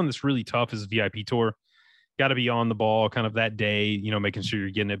only one that's really tough is VIP tour. Got to be on the ball kind of that day, you know, making sure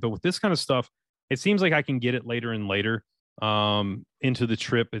you're getting it. But with this kind of stuff, it seems like I can get it later and later. into the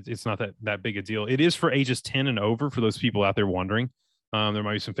trip. It's not that big a deal. It is for ages 10 and over for those people out there wondering. There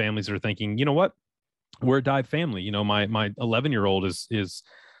might be some families that are thinking, you know what, we're a dive family. You know, my 11-year-old is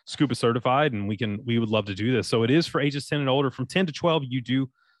scuba certified, and we would love to do this. So it is for ages 10 and older. From 10 to 12, you do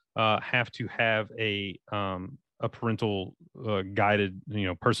have to have a parental guided,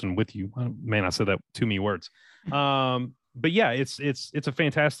 person with you. Man, I said that too many words. But yeah, it's a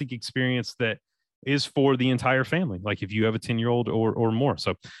fantastic experience that is for the entire family. Like if you have a 10-year-old or more.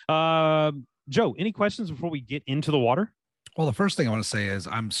 So, Joe, any questions before we get into the water? Well, the first thing I want to say is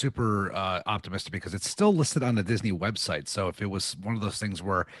I'm super optimistic because it's still listed on the Disney website. So if it was one of those things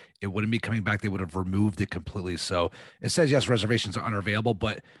where it wouldn't be coming back, they would have removed it completely. So it says, yes, reservations are unavailable,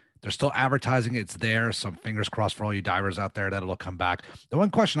 but they're still advertising it's there. So fingers crossed for all you divers out there that it'll come back. The one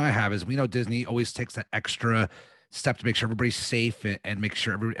question I have is, we know Disney always takes that extra step to make sure everybody's safe and make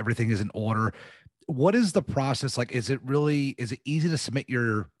sure everything is in order. What is the process like? Is it easy to submit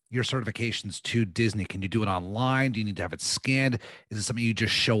your certifications to Disney? Can you do it online? Do you need to have it scanned? Is it something you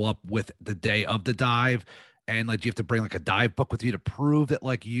just show up with the day of the dive? And like, do you have to bring like a dive book with you to prove that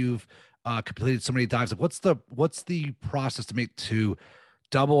like you've completed so many dives? Like what's the process to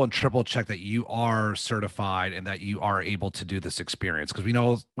double and triple check that you are certified and that you are able to do this experience? Because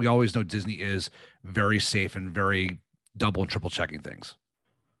we always know Disney is very safe and very double and triple checking things.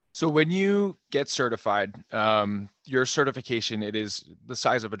 So when you get certified, your certification, it is the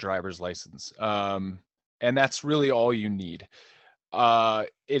size of a driver's license. And that's really all you need. It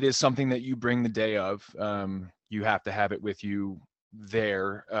is something that you bring the day of. You have to have it with you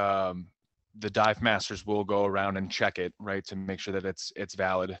there. The dive masters will go around and check it, right, to make sure that it's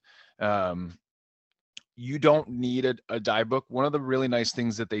valid. You don't need a dive book. One of the really nice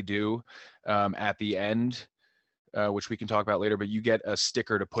things that they do at the end, which we can talk about later, but you get a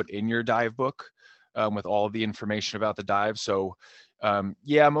sticker to put in your dive book with all of the information about the dive. So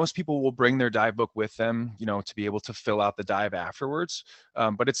most people will bring their dive book with them, to be able to fill out the dive afterwards.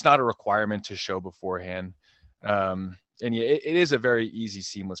 But it's not a requirement to show beforehand. It is a very easy,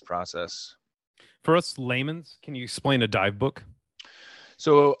 seamless process. For us laymen's, can you explain a dive book?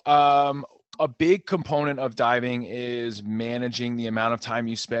 So a big component of diving is managing the amount of time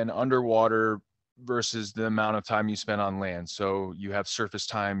you spend underwater versus the amount of time you spend on land. So you have surface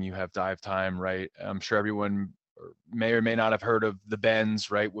time, you have dive time, right? I'm sure everyone may or may not have heard of the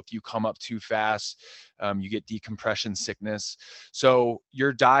bends, right? If you come up too fast, you get decompression sickness. So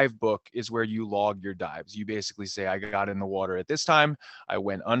your dive book is where you log your dives. You basically say, I got in the water at this time, I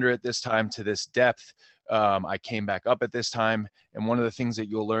went under at this time to this depth, I came back up at this time. And one of the things that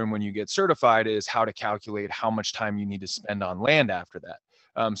you'll learn when you get certified is how to calculate how much time you need to spend on land after that.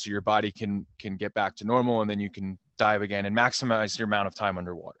 So your body can get back to normal, and then you can dive again and maximize your amount of time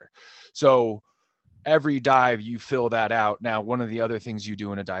underwater. So every dive you fill that out. Now, one of the other things you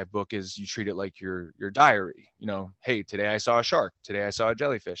do in a dive book is you treat it like your diary. Hey, today I saw a shark, today I saw a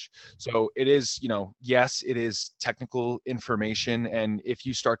jellyfish. So it is, yes, it is technical information. And if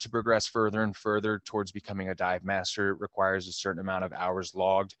you start to progress further and further towards becoming a dive master, it requires a certain amount of hours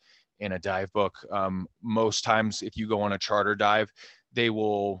logged in a dive book. Most times if you go on a charter dive,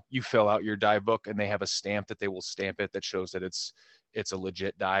 you fill out your dive book and they have a stamp that they will stamp it that shows that it's a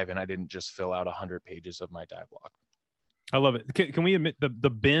legit dive and I didn't just fill out 100 pages of my dive log. I love it. Can we admit the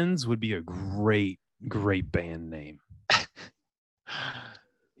Bends would be a great band name?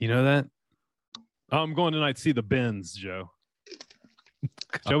 You know that? I'm going tonight to see the Bends, Joe.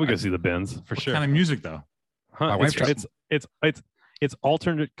 Joe, we go see the Bends for sure. What kind of music though? Huh? It's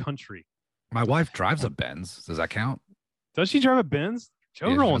alternate country. My wife drives a Benz. Does that count? Does she drive a Benz?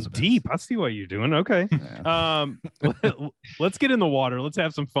 Joe rolling deep. I see what you're doing. Okay. Yeah. Let's get in the water. Let's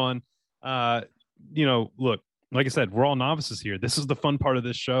have some fun. Look, like I said, we're all novices here. This is the fun part of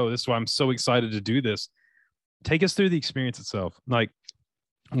this show. This is why I'm so excited to do this. Take us through the experience itself. Like,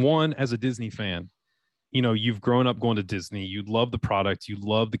 one, as a Disney fan, you've grown up going to Disney. You love the product. You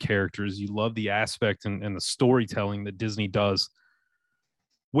love the characters. You love the aspect and the storytelling that Disney does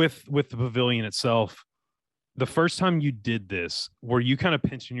with the pavilion itself. The first time you did this, were you kind of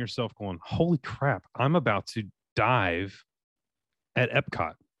pinching yourself going, holy crap, I'm about to dive at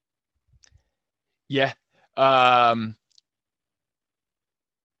Epcot? Yeah.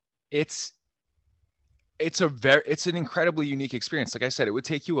 It's an incredibly unique experience. Like I said, it would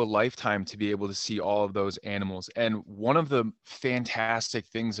take you a lifetime to be able to see all of those animals. And one of the fantastic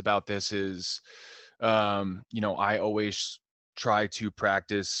things about this is, I always try to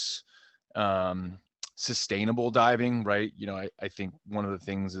practice, sustainable diving, right? I think one of the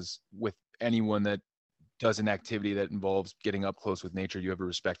things is with anyone that does an activity that involves getting up close with nature, you have a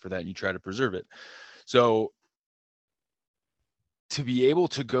respect for that and you try to preserve it. So to be able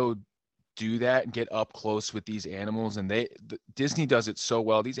to go do that and get up close with these animals, and Disney does it so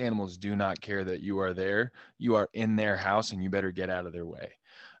well. These animals do not care that you are there. You are in their house and you better get out of their way.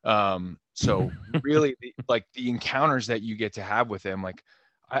 So really the encounters that you get to have with them, like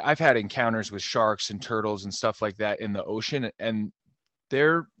I've had encounters with sharks and turtles and stuff like that in the ocean, and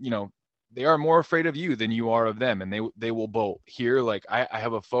they're, they are more afraid of you than you are of them. And they will bolt here. Like I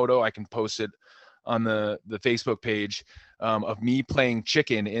have a photo, I can post it on the Facebook page, of me playing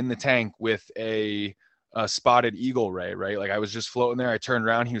chicken in the tank with a spotted eagle ray, right? Like I was just floating there. I turned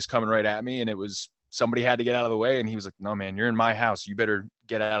around, he was coming right at me, and it was, somebody had to get out of the way. And he was like, no, man, you're in my house. You better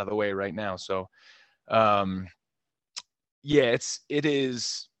get out of the way right now. So, yeah, it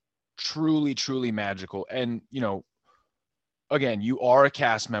is truly, truly magical. And, again, you are a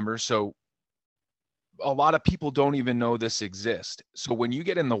cast member. So a lot of people don't even know this exists. So when you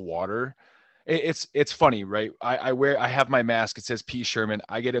get in the water, it's funny, right? I have my mask. It says P. Sherman.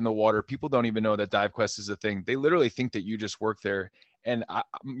 I get in the water. People don't even know that Dive Quest is a thing. They literally think that you just work there. And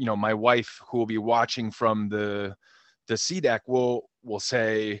my wife, who will be watching from the sea deck, will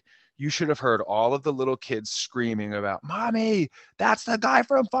say, you should have heard all of the little kids screaming about, "Mommy, that's the guy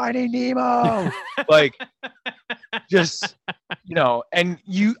from Finding Nemo." Like, just, and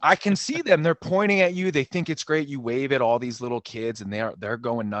I can see them. They're pointing at you. They think it's great. You wave at all these little kids, and they're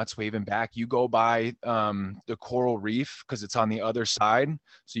going nuts, waving back. You go by the coral reef because it's on the other side,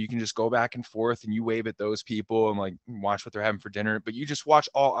 so you can just go back and forth, and you wave at those people and like watch what they're having for dinner. But you just watch,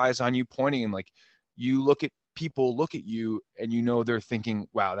 all eyes on you, pointing, and like you look at people look at you, and they're thinking,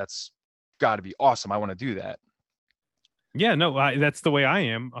 wow, that's got to be awesome. I want to do that. Yeah, no, that's the way I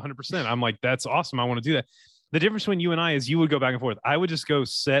am 100%. I'm like, that's awesome. I want to do that. The difference between you and I is you would go back and forth. I would just go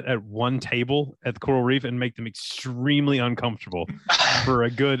sit at one table at the coral reef and make them extremely uncomfortable for a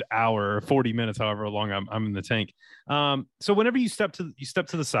good hour or 40 minutes, however long I'm in the tank. So whenever you step to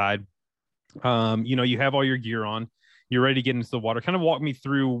the side, you have all your gear on, you're ready to get into the water. Kind of walk me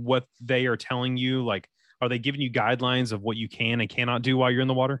through what they are telling you. Like, are they giving you guidelines of what you can and cannot do while you're in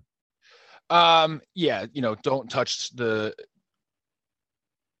the water? Yeah, don't touch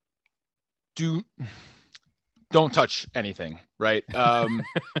don't touch anything, right? They don't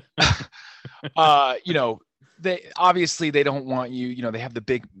want you, they have the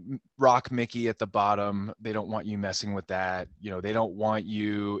big rock Mickey at the bottom. They don't want you messing with that. They don't want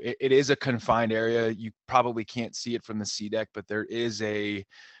you, it is a confined area. You probably can't see it from the sea deck, but there is the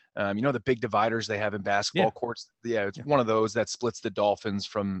big dividers they have in basketball courts. Yeah, it's one of those that splits the dolphins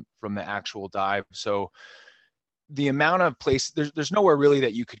from the actual dive. So the amount of place, there's nowhere really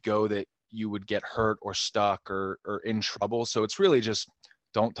that you could go that you would get hurt or stuck or in trouble. So it's really just,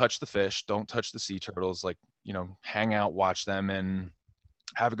 don't touch the fish, don't touch the sea turtles, like, hang out, watch them, and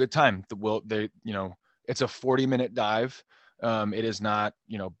have a good time. It's a 40-minute dive. It is not,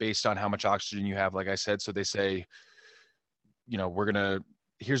 based on how much oxygen you have, like I said. So they say,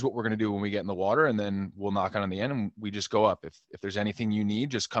 here's what we're going to do when we get in the water, and then we'll knock on the end and we just go up. If there's anything you need,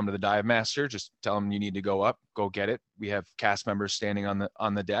 just come to the dive master, just tell them you need to go up, go get it. We have cast members standing on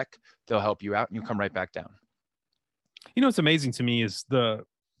the deck. They'll help you out, and you come right back down. What's amazing to me is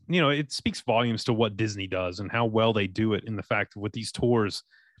it speaks volumes to what Disney does and how well they do it, in the fact with these tours,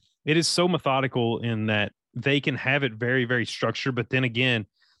 it is so methodical in that they can have it very, very structured. But then again,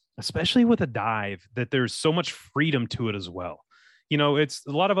 especially with a dive, that there's so much freedom to it as well. It's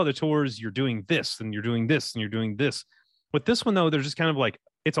a lot of other tours, you're doing this and you're doing this and you're doing this. With this one, though, they're just kind of like,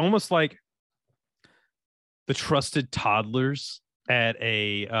 it's almost like the trusted toddlers at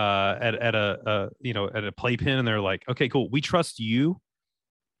a playpen, and they're like, okay, cool, we trust you.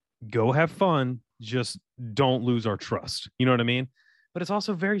 Go have fun. Just don't lose our trust. You know what I mean? But it's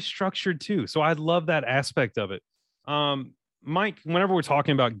also very structured too. So I love that aspect of it. Mike, whenever we're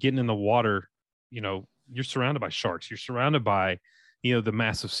talking about getting in the water, you're surrounded by sharks. You're surrounded by, the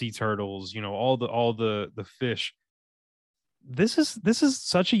massive sea turtles, all the fish. This is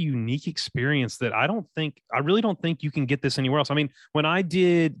such a unique experience that I really don't think you can get this anywhere else. I mean, when I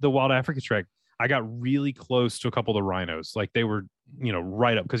did the Wild Africa Trek, I got really close to a couple of the rhinos. Like, they were,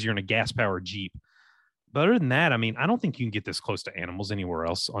 right up, because you're in a gas powered Jeep. But other than that, I mean, I don't think you can get this close to animals anywhere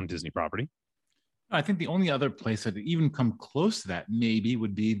else on Disney property. I think the only other place that even come close to that maybe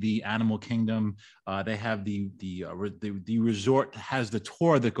would be the Animal Kingdom. They have the resort has the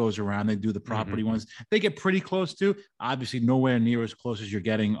tour that goes around. They do the property ones. They get pretty close to. Obviously, nowhere near as close as you're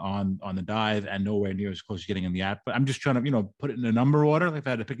getting on the dive, and nowhere near as close as you're getting in the app. But I'm just trying to put it in a number order. Like, if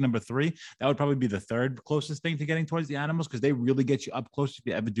I had to pick number 3, that would probably be the third closest thing to getting towards the animals, because they really get you up close if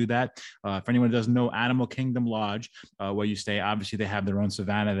you ever do that. For anyone who doesn't know, Animal Kingdom Lodge, where you stay, obviously they have their own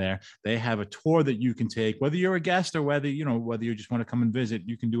savannah there. They have a tour that you can take, whether you're a guest or whether you just want to come and visit.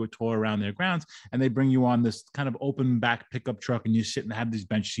 You can do a tour around their grounds, and they bring you on this kind of open back pickup truck, and you sit and have these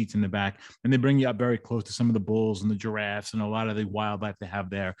bench seats in the back, and they bring you up very close to some of the bulls and the giraffes and a lot of the wildlife they have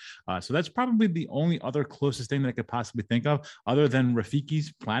there. So that's probably the only other closest thing that I could possibly think of, other than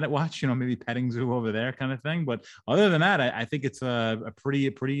Rafiki's Planet Watch, maybe petting zoo over there kind of thing. But other than that, I think it's a pretty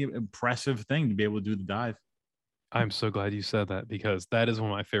impressive thing to be able to do the dive. I'm so glad you said that, because that is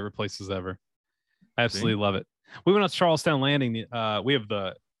one of my favorite places ever. I absolutely love it. We went to Charlestown Landing. We have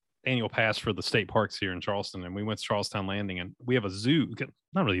the annual pass for the state parks here in Charleston, and we went to Charlestown Landing, and we have a zoo.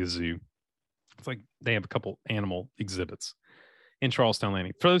 Not really a zoo. It's like they have a couple animal exhibits in Charlestown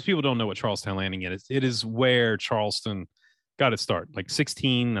Landing. For those people who don't know what Charlestown Landing is, it is where Charleston got its start. Like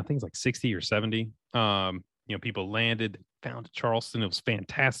 16, I think it's like 60 or 70. People landed, found Charleston. It was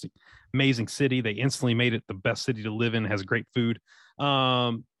fantastic, amazing city. They instantly made it the best city to live in. Has great food.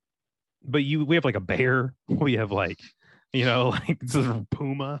 But we have like a bear. We have like this is a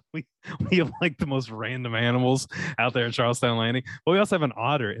puma. We have like the most random animals out there at Charlestown Landing. But we also have an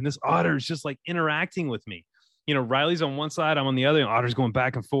otter, and this otter is just like interacting with me. Riley's on one side, I'm on the other, and Otter's going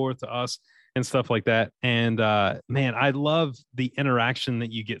back and forth to us and stuff like that. And man, I love the interaction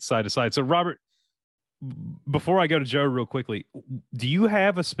that you get side to side. So Robert, before I go to Joe real quickly, do you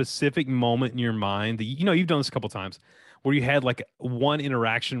have a specific moment in your mind that, you've done this a couple of times, where you had like one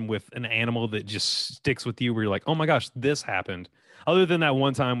interaction with an animal that just sticks with you, where you're like, oh my gosh, this happened, other than that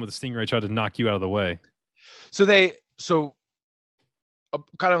one time with the stingray tried to knock you out of the way? So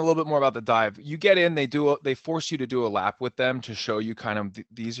kind of a little bit more about the dive. You get in, they force you to do a lap with them to show you kind of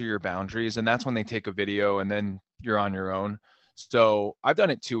these are your boundaries. And that's when they take a video, and then you're on your own. So I've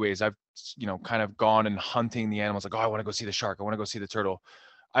done it two ways. I've, kind of gone and hunting the animals, like, oh, I want to go see the shark, I want to go see the turtle.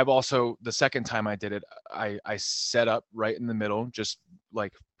 I've also, the second time I did it, I set up right in the middle, just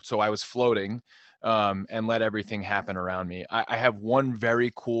like, so I was floating, and let everything happen around me. I have one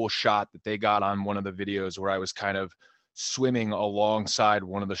very cool shot that they got on one of the videos where I was kind of swimming alongside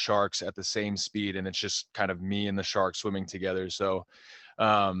one of the sharks at the same speed, and it's just kind of me and the shark swimming together. So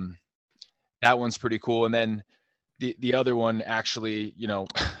that one's pretty cool. And then the other one, actually,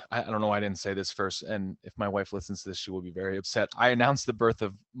 I don't know why I didn't say this first, and if my wife listens to this, she will be very upset. I announced the birth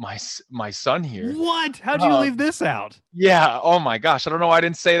of my son here. What? How'd you leave this out? Yeah. Oh my gosh. I don't know why I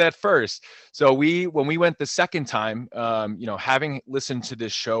didn't say that first. So when we went the second time, having listened to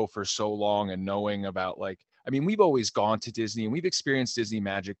this show for so long and knowing about, we've always gone to Disney and we've experienced Disney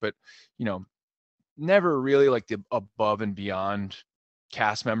magic, but, never really like the above and beyond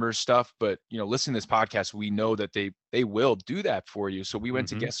cast members stuff. But, listening to this podcast, we know that they will do that for you. So we went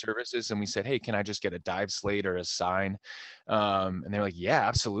to guest services and we said, hey, can I just get a dive slate or a sign? And they're like, yeah,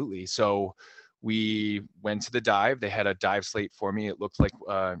 absolutely. So we went to the dive. They had a dive slate for me. It looked like,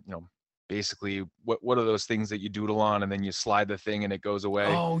 basically what are those things that you doodle on and then you slide the thing and it goes away?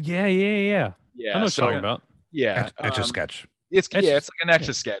 Oh yeah. Yeah. I know what you're talking about. Yeah. Etch a sketch. It's like an Etch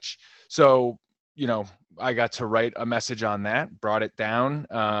a Sketch. So, I got to write a message on that, brought it down.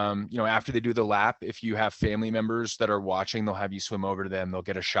 After they do the lap, if you have family members that are watching, they'll have you swim over to them. They'll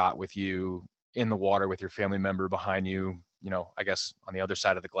get a shot with you in the water with your family member behind you, I guess on the other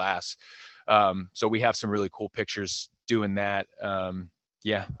side of the glass. So we have some really cool pictures doing that.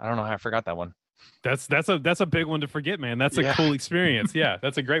 Yeah, I don't know how I forgot that one. That's a big one to forget, man. That's a cool experience. Yeah,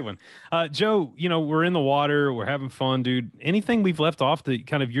 that's a great one. Joe, we're in the water, we're having fun, dude. Anything we've left off that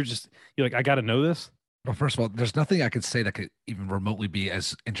kind of you're like, I got to know this? Well, first of all, there's nothing I could say that could even remotely be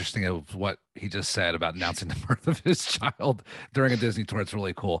as interesting as what he just said about announcing the birth of his child during a Disney tour. It's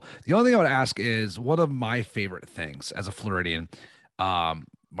really cool. The only thing I would ask is one of my favorite things as a Floridian. My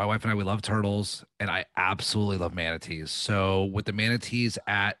wife and I, we love turtles, and I absolutely love manatees. So with the manatees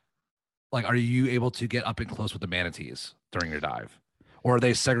are you able to get up and close with the manatees during your dive? Or are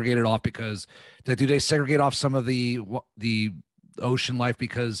they segregated off because do they segregate off some of the ocean life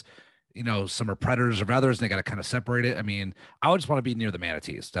because, some are predators of others and they got to kind of separate it? I would just want to be near the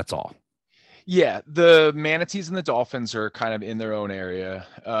manatees. That's all. Yeah. The manatees and the dolphins are kind of in their own area.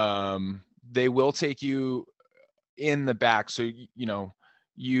 They will take you in the back. So,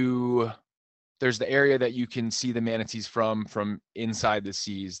 there's the area that you can see the manatees from inside the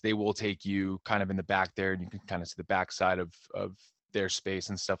seas. They will take you kind of in the back there, and you can kind of see the backside of their space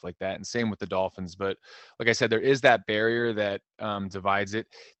and stuff like that. And same with the dolphins. But like I said, there is that barrier that divides it.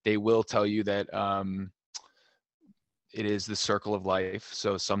 They will tell you that it is the circle of life.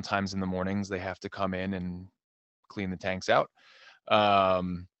 So sometimes in the mornings they have to come in and clean the tanks out.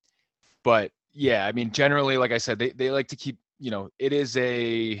 But yeah, generally, like I said, they like to keep, it is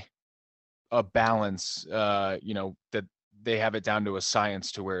a balance, that they have it down to a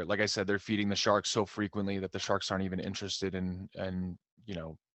science to where, like I said, they're feeding the sharks so frequently that the sharks aren't even interested in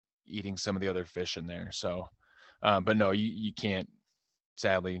eating some of the other fish in there. So, but no, you can't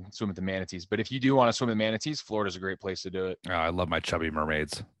sadly swim with the manatees. But if you do want to swim with manatees, Florida's a great place to do it. Oh, I love my chubby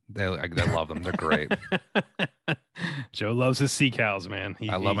mermaids. I love them. They're great. Joe loves his sea cows, man.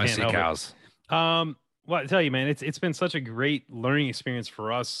 I love my sea cows. Well, I tell you, man, it's been such a great learning experience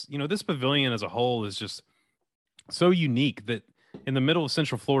for us. This pavilion as a whole is just so unique that in the middle of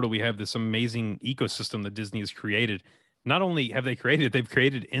Central Florida, we have this amazing ecosystem that Disney has created. Not only have they created, they've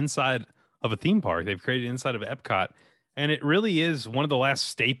created inside of a theme park. They've created inside of Epcot. And it really is one of the last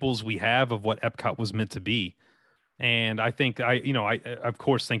staples we have of what Epcot was meant to be. And I think I of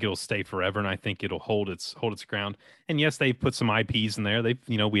course think it'll stay forever, and I think it'll hold its ground. And yes, they put some IPs in there.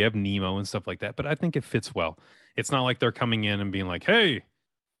 We have Nemo and stuff like that, but I think it fits well. It's not like they're coming in and being like, "Hey,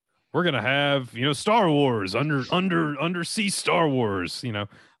 we're gonna have Star Wars undersea Star Wars."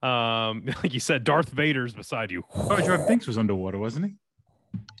 Like you said, Darth Vader's beside you. Jar Jar Binks was underwater, wasn't he?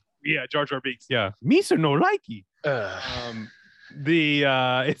 Yeah, Jar Jar Binks. Yeah, Misa no likey.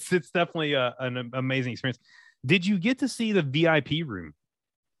 It's definitely an amazing experience. Did you get to see the VIP room,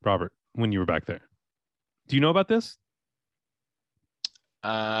 Robert, when you were back there? Do you know about this?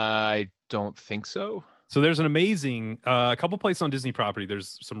 I don't think so. So there's an amazing a couple places on Disney property.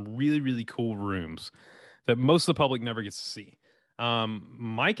 There's some really, really cool rooms that most of the public never gets to see.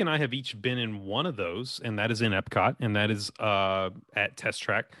 Mike and I have each been in one of those, and that is in Epcot, and that is at Test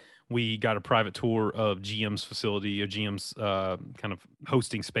Track. We got a private tour of GM's facility, GM's kind of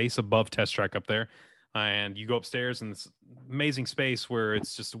hosting space above Test Track up there. And you go upstairs in this amazing space where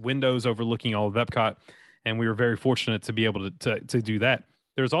it's just windows overlooking all of Epcot. And we were very fortunate to be able to do that.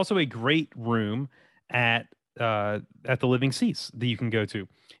 There's also a great room at the Living Seas that you can go to.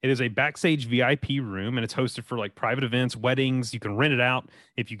 It is a backstage VIP room, and it's hosted for like private events, weddings. You can rent it out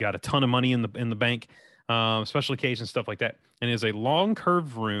if you got a ton of money in the bank, special occasions, stuff like that. And it is a long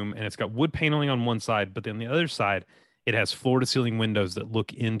curved room, and it's got wood paneling on one side, but then the other side, it has floor to ceiling windows that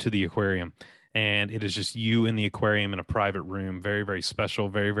look into the aquarium. And it is just you in the aquarium in a private room. Very, very special,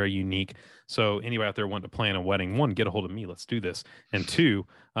 very, very unique. So anybody out there wanting to plan a wedding, one, get a hold of me. Let's do this. And two,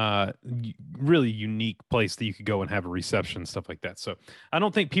 really unique place that you could go and have a reception, stuff like that. So I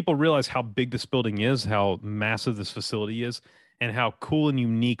don't think people realize how big this building is, how massive this facility is, and how cool and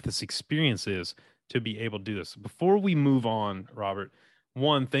unique this experience is to be able to do this. Before we move on, Robert,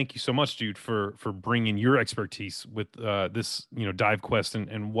 one, thank you so much, dude, for bringing your expertise with this, Dive Quest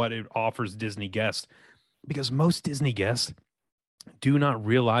and what it offers Disney guests, because most Disney guests do not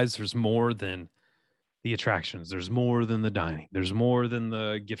realize there's more than the attractions. There's more than the dining. There's more than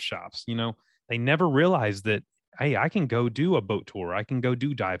the gift shops. They never realize that, hey, I can go do a boat tour. I can go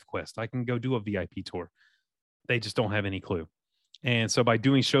do Dive Quest. I can go do a VIP tour. They just don't have any clue. And so by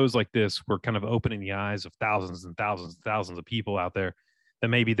doing shows like this, we're kind of opening the eyes of thousands and thousands and thousands of people out there that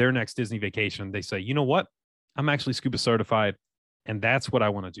maybe their next Disney vacation, they say, you know what? I'm actually scuba certified, and that's what I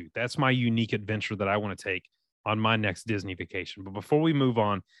want to do. That's my unique adventure that I want to take on my next Disney vacation. But before we move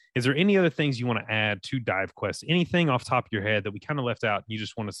on, is there any other things you want to add to Dive Quest? Anything off the top of your head that we kind of left out and you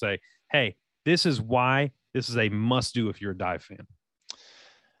just want to say, hey, this is why this is a must-do if you're a dive fan?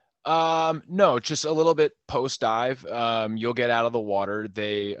 No, just a little bit post dive. You'll get out of the water.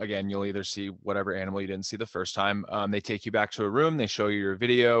 You'll either see whatever animal you didn't see the first time. They take you back to a room. They show you your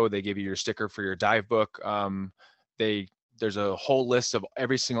video. They give you your sticker for your dive book. There's a whole list of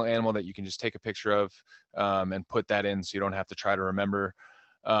every single animal that you can just take a picture of, and put that in, so you don't have to try to remember.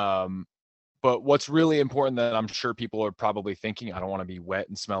 But what's really important that I'm sure people are probably thinking, I don't want to be wet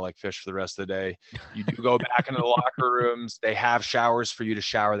and smell like fish for the rest of the day. You do go back into the locker rooms. They have showers for you to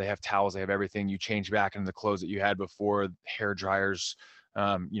shower. They have towels. They have everything. You change back into the clothes that you had before. Hair dryers.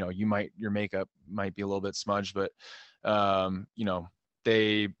 Your makeup might be a little bit smudged, but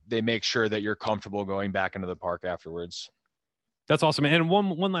they make sure that you're comfortable going back into the park afterwards. That's awesome. And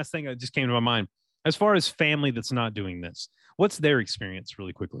one last thing that just came to my mind, as far as family that's not doing this, what's their experience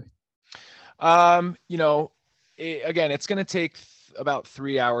really quickly? Again, it's going to take about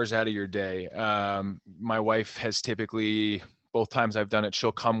 3 hours out of your day. My wife has typically, both times I've done it,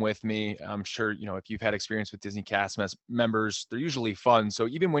 she'll come with me. I'm sure, if you've had experience with Disney cast members, they're usually fun. So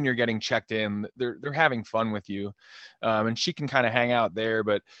even when you're getting checked in, they're having fun with you. And she can kind of hang out there,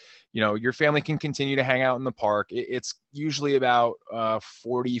 but your family can continue to hang out in the park. It's usually about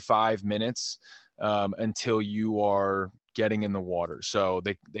 45 minutes until you are getting in the water. So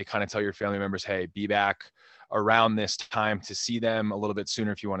they kind of tell your family members, hey, be back around this time to see them a little bit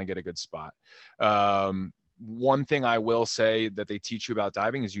sooner if you want to get a good spot. one thing I will say that they teach you about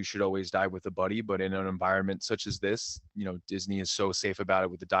diving is you should always dive with a buddy, but in an environment such as this, Disney is so safe about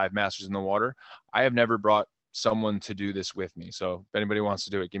it with the dive masters in the water. I have never brought someone to do this with me. So if anybody wants to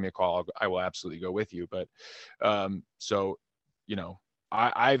do it, give me a call. I will absolutely go with you. But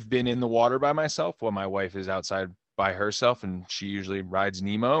I've been in the water by myself while my wife is outside by herself, and she usually rides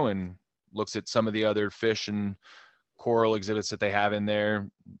Nemo and looks at some of the other fish and coral exhibits that they have in there.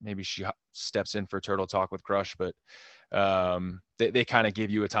 Maybe she steps in for turtle talk with Crush, but they kind of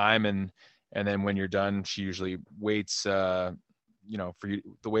give you a time, and then when you're done, she usually waits for you.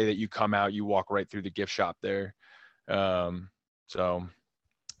 The way that you come out, you walk right through the gift shop there. So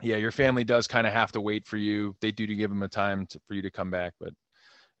yeah, your family does kind of have to wait for you. They do to give them a time for you to come back, but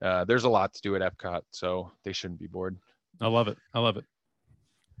there's a lot to do at Epcot, so they shouldn't be bored. I love it.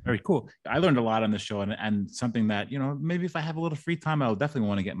 Very cool. I learned a lot on this show, and something that, maybe if I have a little free time, I'll definitely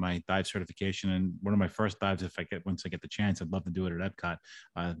want to get my dive certification. And one of my first dives, once I get the chance, I'd love to do it at Epcot.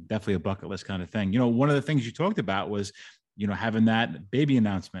 Definitely a bucket list kind of thing. One of the things you talked about was, having that baby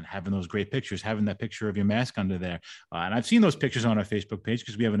announcement, having those great pictures, having that picture of your mask under there. And I've seen those pictures on our Facebook page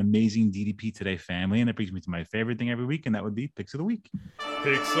because we have an amazing DDP Today family, and it brings me to my favorite thing every week, and that would be Picks of the Week.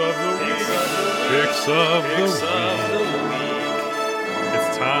 Picks of the week. Picks of the week.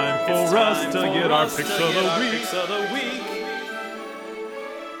 It's time for us to get our picks of the week.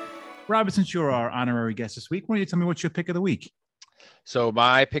 Robert, since you're our honorary guest this week, why don't you tell me what's your pick of the week? So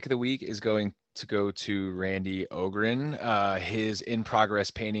my pick of the week is going to go to Randy Ogren. His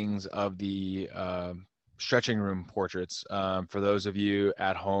in-progress paintings of the stretching room portraits. For those of you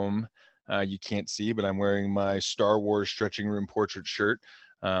at home, you can't see, but I'm wearing my Star Wars stretching room portrait shirt.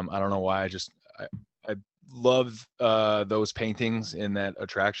 I don't know why. I love those paintings in that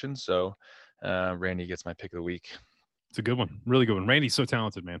attraction. So Randy gets my pick of the week. It's a good one. Really good one. Randy's so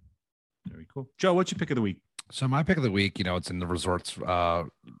talented, man. Very cool. Joe, what's your pick of the week? So my pick of the week, it's in the resorts,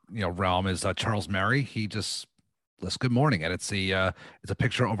 realm, is Charles Murray. He just lists good morning, and it's a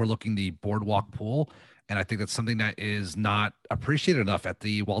picture overlooking the boardwalk pool. And I think that's something that is not appreciated enough at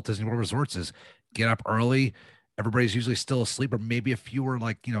the Walt Disney World resorts. Is get up early. Everybody's usually still asleep, or maybe a few are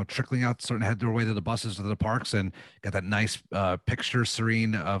trickling out, starting to head their way to the buses or the parks, and got that nice picture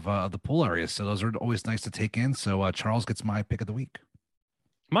serene of the pool area. So those are always nice to take in. So Charles gets my pick of the week.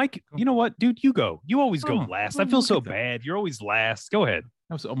 Mike, you know what, dude? You go. You always go last. I feel so bad. You're always last. Go ahead.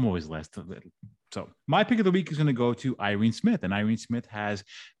 I'm always last. So my pick of the week is going to go to Irene Smith. And Irene Smith has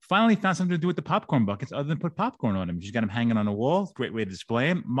finally found something to do with the popcorn buckets other than put popcorn on them. She's got them hanging on the wall. Great way to display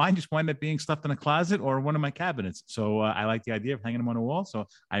them. Mine just wind up being stuffed in a closet or one of my cabinets. So I like the idea of hanging them on a wall. So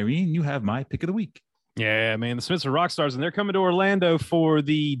Irene, you have my pick of the week. Yeah, man. The Smiths are rock stars, and they're coming to Orlando for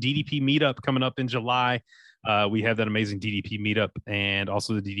the DDP meetup coming up in July. We have that amazing DDP meetup and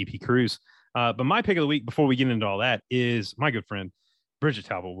also the DDP cruise. But my pick of the week, before we get into all that, is my good friend, Bridget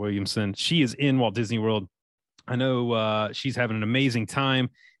Talbot Williamson. She is in Walt Disney World. I know she's having an amazing time.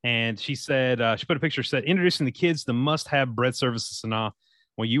 And she said, she put a picture, said, introducing the kids to must-have bread service to Sanaa.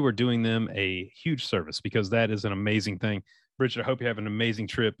 Well, you are doing them a huge service, because that is an amazing thing. Bridget, I hope you have an amazing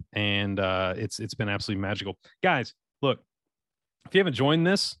trip. And it's been absolutely magical. Guys, look, if you haven't joined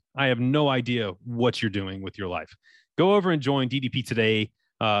this, I have no idea what you're doing with your life. Go over and join DDP Today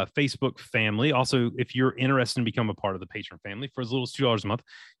Facebook family. Also, if you're interested in becoming a part of the patron family for as little as $2 a month,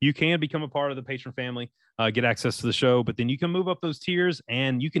 you can become a part of the patron family, get access to the show, but then you can move up those tiers,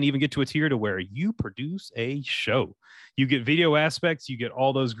 and you can even get to a tier to where you produce a show. You get video aspects, you get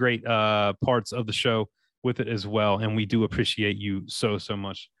all those great parts of the show with it as well. And we do appreciate you so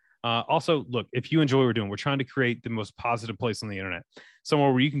much. Also, look, if you enjoy what we're doing, we're trying to create the most positive place on the internet,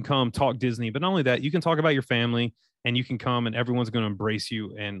 somewhere where you can come talk Disney, but not only that, you can talk about your family, and you can come and everyone's going to embrace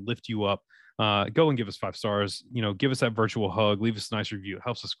you and lift you up. Go and give us 5 stars, give us that virtual hug, leave us a nice review. It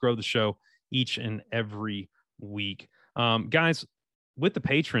helps us grow the show each and every week. Guys, with the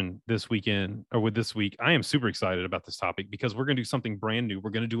patron this weekend, or with this week, I am super excited about this topic, because we're going to do something brand new. We're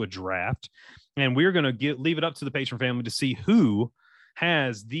going to do a draft, and we're going to leave it up to the patron family to see who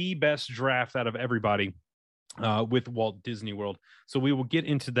has the best draft out of everybody with Walt Disney World. So we will get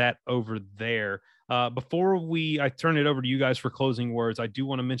into that over there. Before I turn it over to you guys for closing words, I do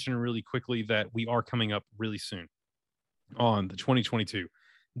want to mention really quickly that we are coming up really soon on the 2022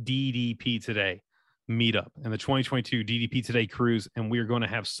 DDP Today meetup and the 2022 DDP Today cruise, and we are going to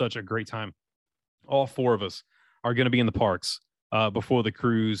have such a great time. All 4 of us are going to be in the parks before the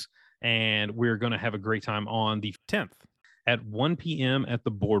cruise, and we're going to have a great time on the 10th at 1 p.m. at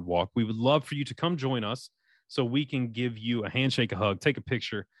the boardwalk. We would love for you to come join us so we can give you a handshake, a hug, take a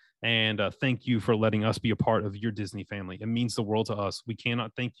picture, and thank you for letting us be a part of your Disney family. It means the world to us. We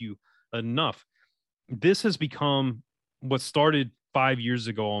cannot thank you enough. this has become what started 5 years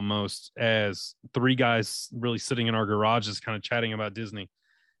ago almost as three guys really sitting in our garages kind of chatting about Disney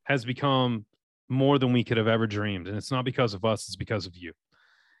has become more than we could have ever dreamed. And it's not because of us, it's because of you.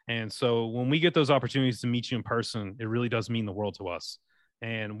 And so when we get those opportunities to meet you in person, it really does mean the world to us.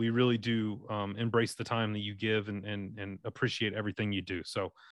 And we really do embrace the time that you give and appreciate everything you do.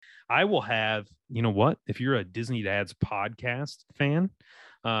 So I will have, you know what, if you're a Disney Dads podcast fan,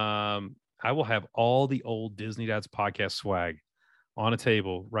 I will have all the old Disney Dads podcast swag on a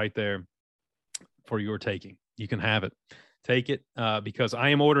table right there for your taking. You can have it. Take it because I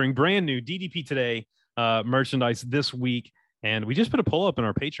am ordering brand new DDP Today merchandise this week. And we just put a poll up in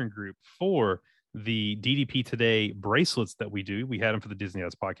our Patreon group for the DDP Today bracelets that we do. We had them for the Disney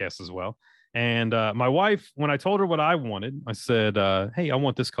Dads podcast as well. And my wife, when I told her what I wanted, I said, hey, I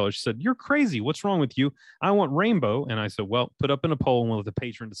want this color. She said, you're crazy. What's wrong with you? I want rainbow. And I said, well, put up in a poll and we'll let the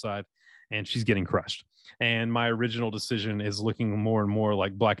patron decide. And she's getting crushed. And my original decision is looking more and more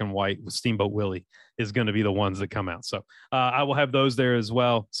like black and white with Steamboat Willie is going to be the ones that come out. So I will have those there as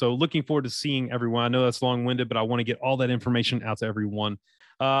well. So looking forward to seeing everyone. I know that's long-winded, but I want to get all that information out to everyone.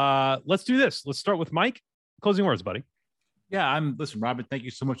 Let's do this. Let's start with Mike. Closing words, buddy. Yeah, listen, Robert, thank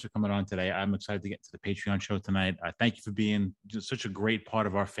you so much for coming on today. I'm excited to get to the Patreon show tonight. Thank you for being just such a great part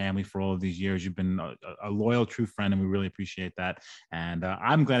of our family for all of these years. You've been a loyal, true friend, and we really appreciate that. And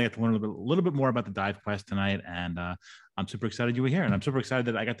I'm glad I got to learn a little bit more about the Dive Quest tonight. And I'm super excited you were here. And I'm super excited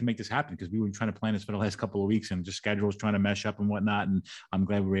that I got to make this happen because we were trying to plan this for the last couple of weeks and just schedules trying to mesh up and whatnot. And I'm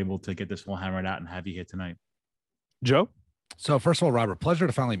glad we were able to get this all hammered out and have you here tonight. Joe? So first of all, Robert, pleasure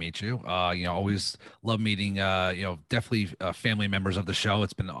to finally meet you. Always love meeting, definitely family members of the show.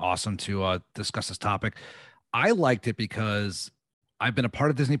 It's been awesome to discuss this topic. I liked it because I've been a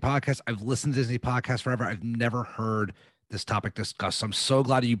part of Disney podcasts. I've listened to Disney podcasts forever. I've never heard this topic discussed. So I'm so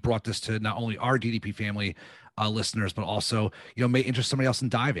glad you brought this to not only our DDP family listeners, but also, may interest somebody else in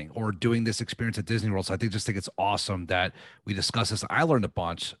diving or doing this experience at Disney World. So I think it's awesome that we discuss this. I learned a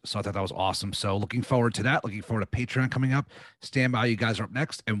bunch, so I thought that was awesome. So looking forward to that. Looking forward to Patreon coming up. Stand by, you guys are up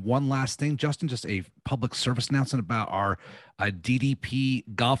next. And one last thing, Justin, just a public service announcement about our DDP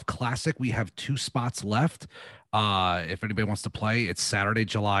Golf Classic. We have 2 spots left. If anybody wants to play, it's Saturday,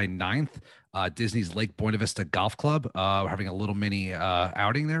 July 9th. Disney's Lake Buena Vista Golf Club. We're having a little mini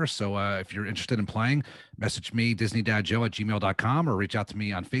outing there. So if you're interested in playing, message me, DisneyDadJoe@gmail.com, or reach out to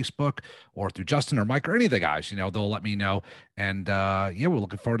me on Facebook or through Justin or Mike or any of the guys. They'll let me know. And we're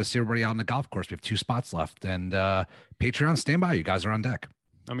looking forward to see everybody out on the golf course. We have 2 spots left. And Patreon, stand by. You guys are on deck.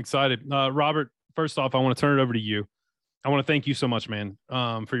 I'm excited. Robert, first off, I want to turn it over to you. I want to thank you so much, man,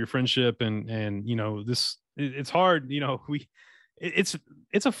 for your friendship. And this, it's hard,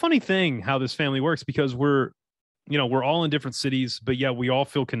 it's a funny thing how this family works because we're all in different cities, but yeah, we all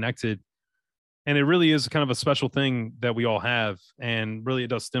feel connected. And it really is kind of a special thing that we all have. And really, it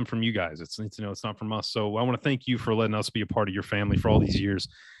does stem from you guys. It's not from us. So I want to thank you for letting us be a part of your family for all these years,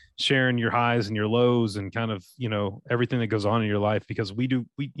 sharing your highs and your lows and kind of, everything that goes on in your life, because we do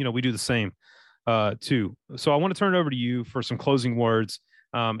the same too. So I want to turn it over to you for some closing words.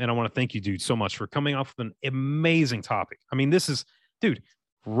 And I want to thank you, dude, so much for coming off with an amazing topic. I mean, this is, dude,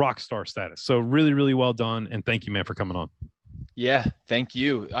 rock star status. So really, really well done. And thank you, man, for coming on. Yeah, thank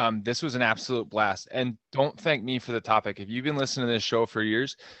you. This was an absolute blast. And don't thank me for the topic. If you've been listening to this show for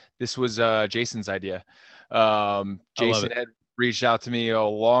years, this was Jason's idea. Jason had reached out to me a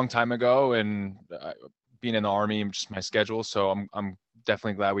long time ago, and being in the Army, just my schedule. So I'm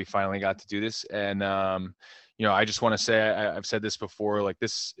definitely glad we finally got to do this. And I just want to say, I've said this before, like,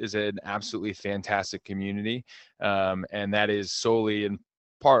 this is an absolutely fantastic community. And that is solely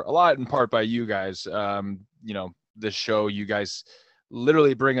a lot in part by you guys. This show, you guys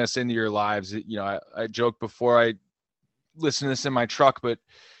literally bring us into your lives. I joked before I listen to this in my truck, but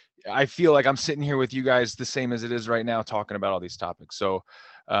I feel like I'm sitting here with you guys the same as it is right now, talking about all these topics. So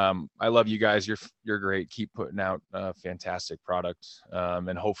I love you guys. You're great. Keep putting out fantastic products.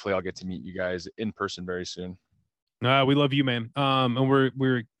 And hopefully I'll get to meet you guys in person very soon. We love you, man. And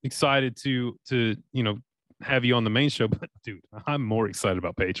we're excited to have you on the main show, but dude, I'm more excited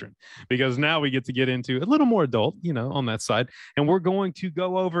about Patreon because now we get to get into a little more adult, on that side. And we're going to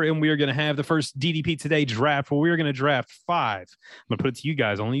go over and we are going to have the first DDP Today draft where we're going to draft 5. I'm going to put it to you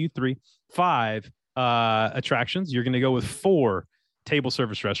guys, only you 3, 5 attractions. You're going to go with 4 table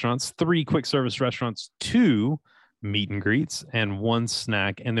service restaurants, 3 quick service restaurants, 2 meet and greets, and 1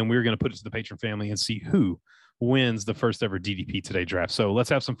 snack. And then we're going to put it to the Patreon family and see who wins the first ever DDP Today draft. So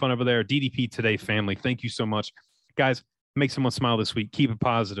let's have some fun over there. DDP Today family, thank you so much. Guys, make someone smile this week. Keep it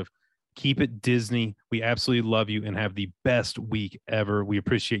positive. Keep it Disney. We absolutely love you and have the best week ever. We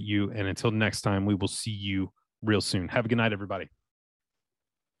appreciate you. And until next time, we will see you real soon. Have a good night, everybody.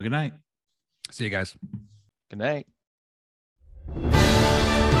 Good night. See you guys. Good night.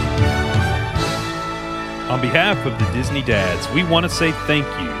 On behalf of the Disney Dads, we want to say thank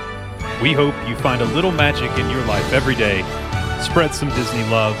you. We hope you find a little magic in your life every day, spread some Disney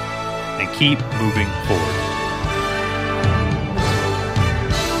love, and keep moving forward.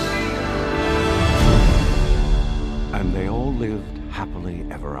 And they all lived happily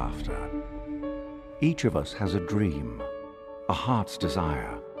ever after. Each of us has a dream, a heart's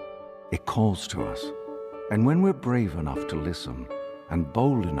desire. It calls to us. And when we're brave enough to listen and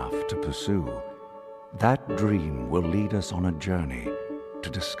bold enough to pursue, that dream will lead us on a journey to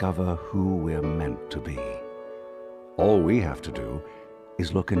discover who we're meant to be. All we have to do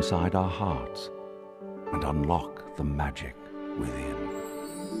is look inside our hearts and unlock the magic within.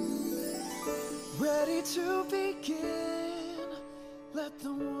 Ready to begin. Let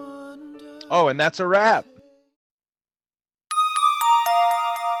the wonder. Oh, and that's a wrap.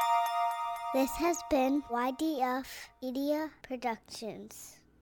 This has been YDF Media Productions.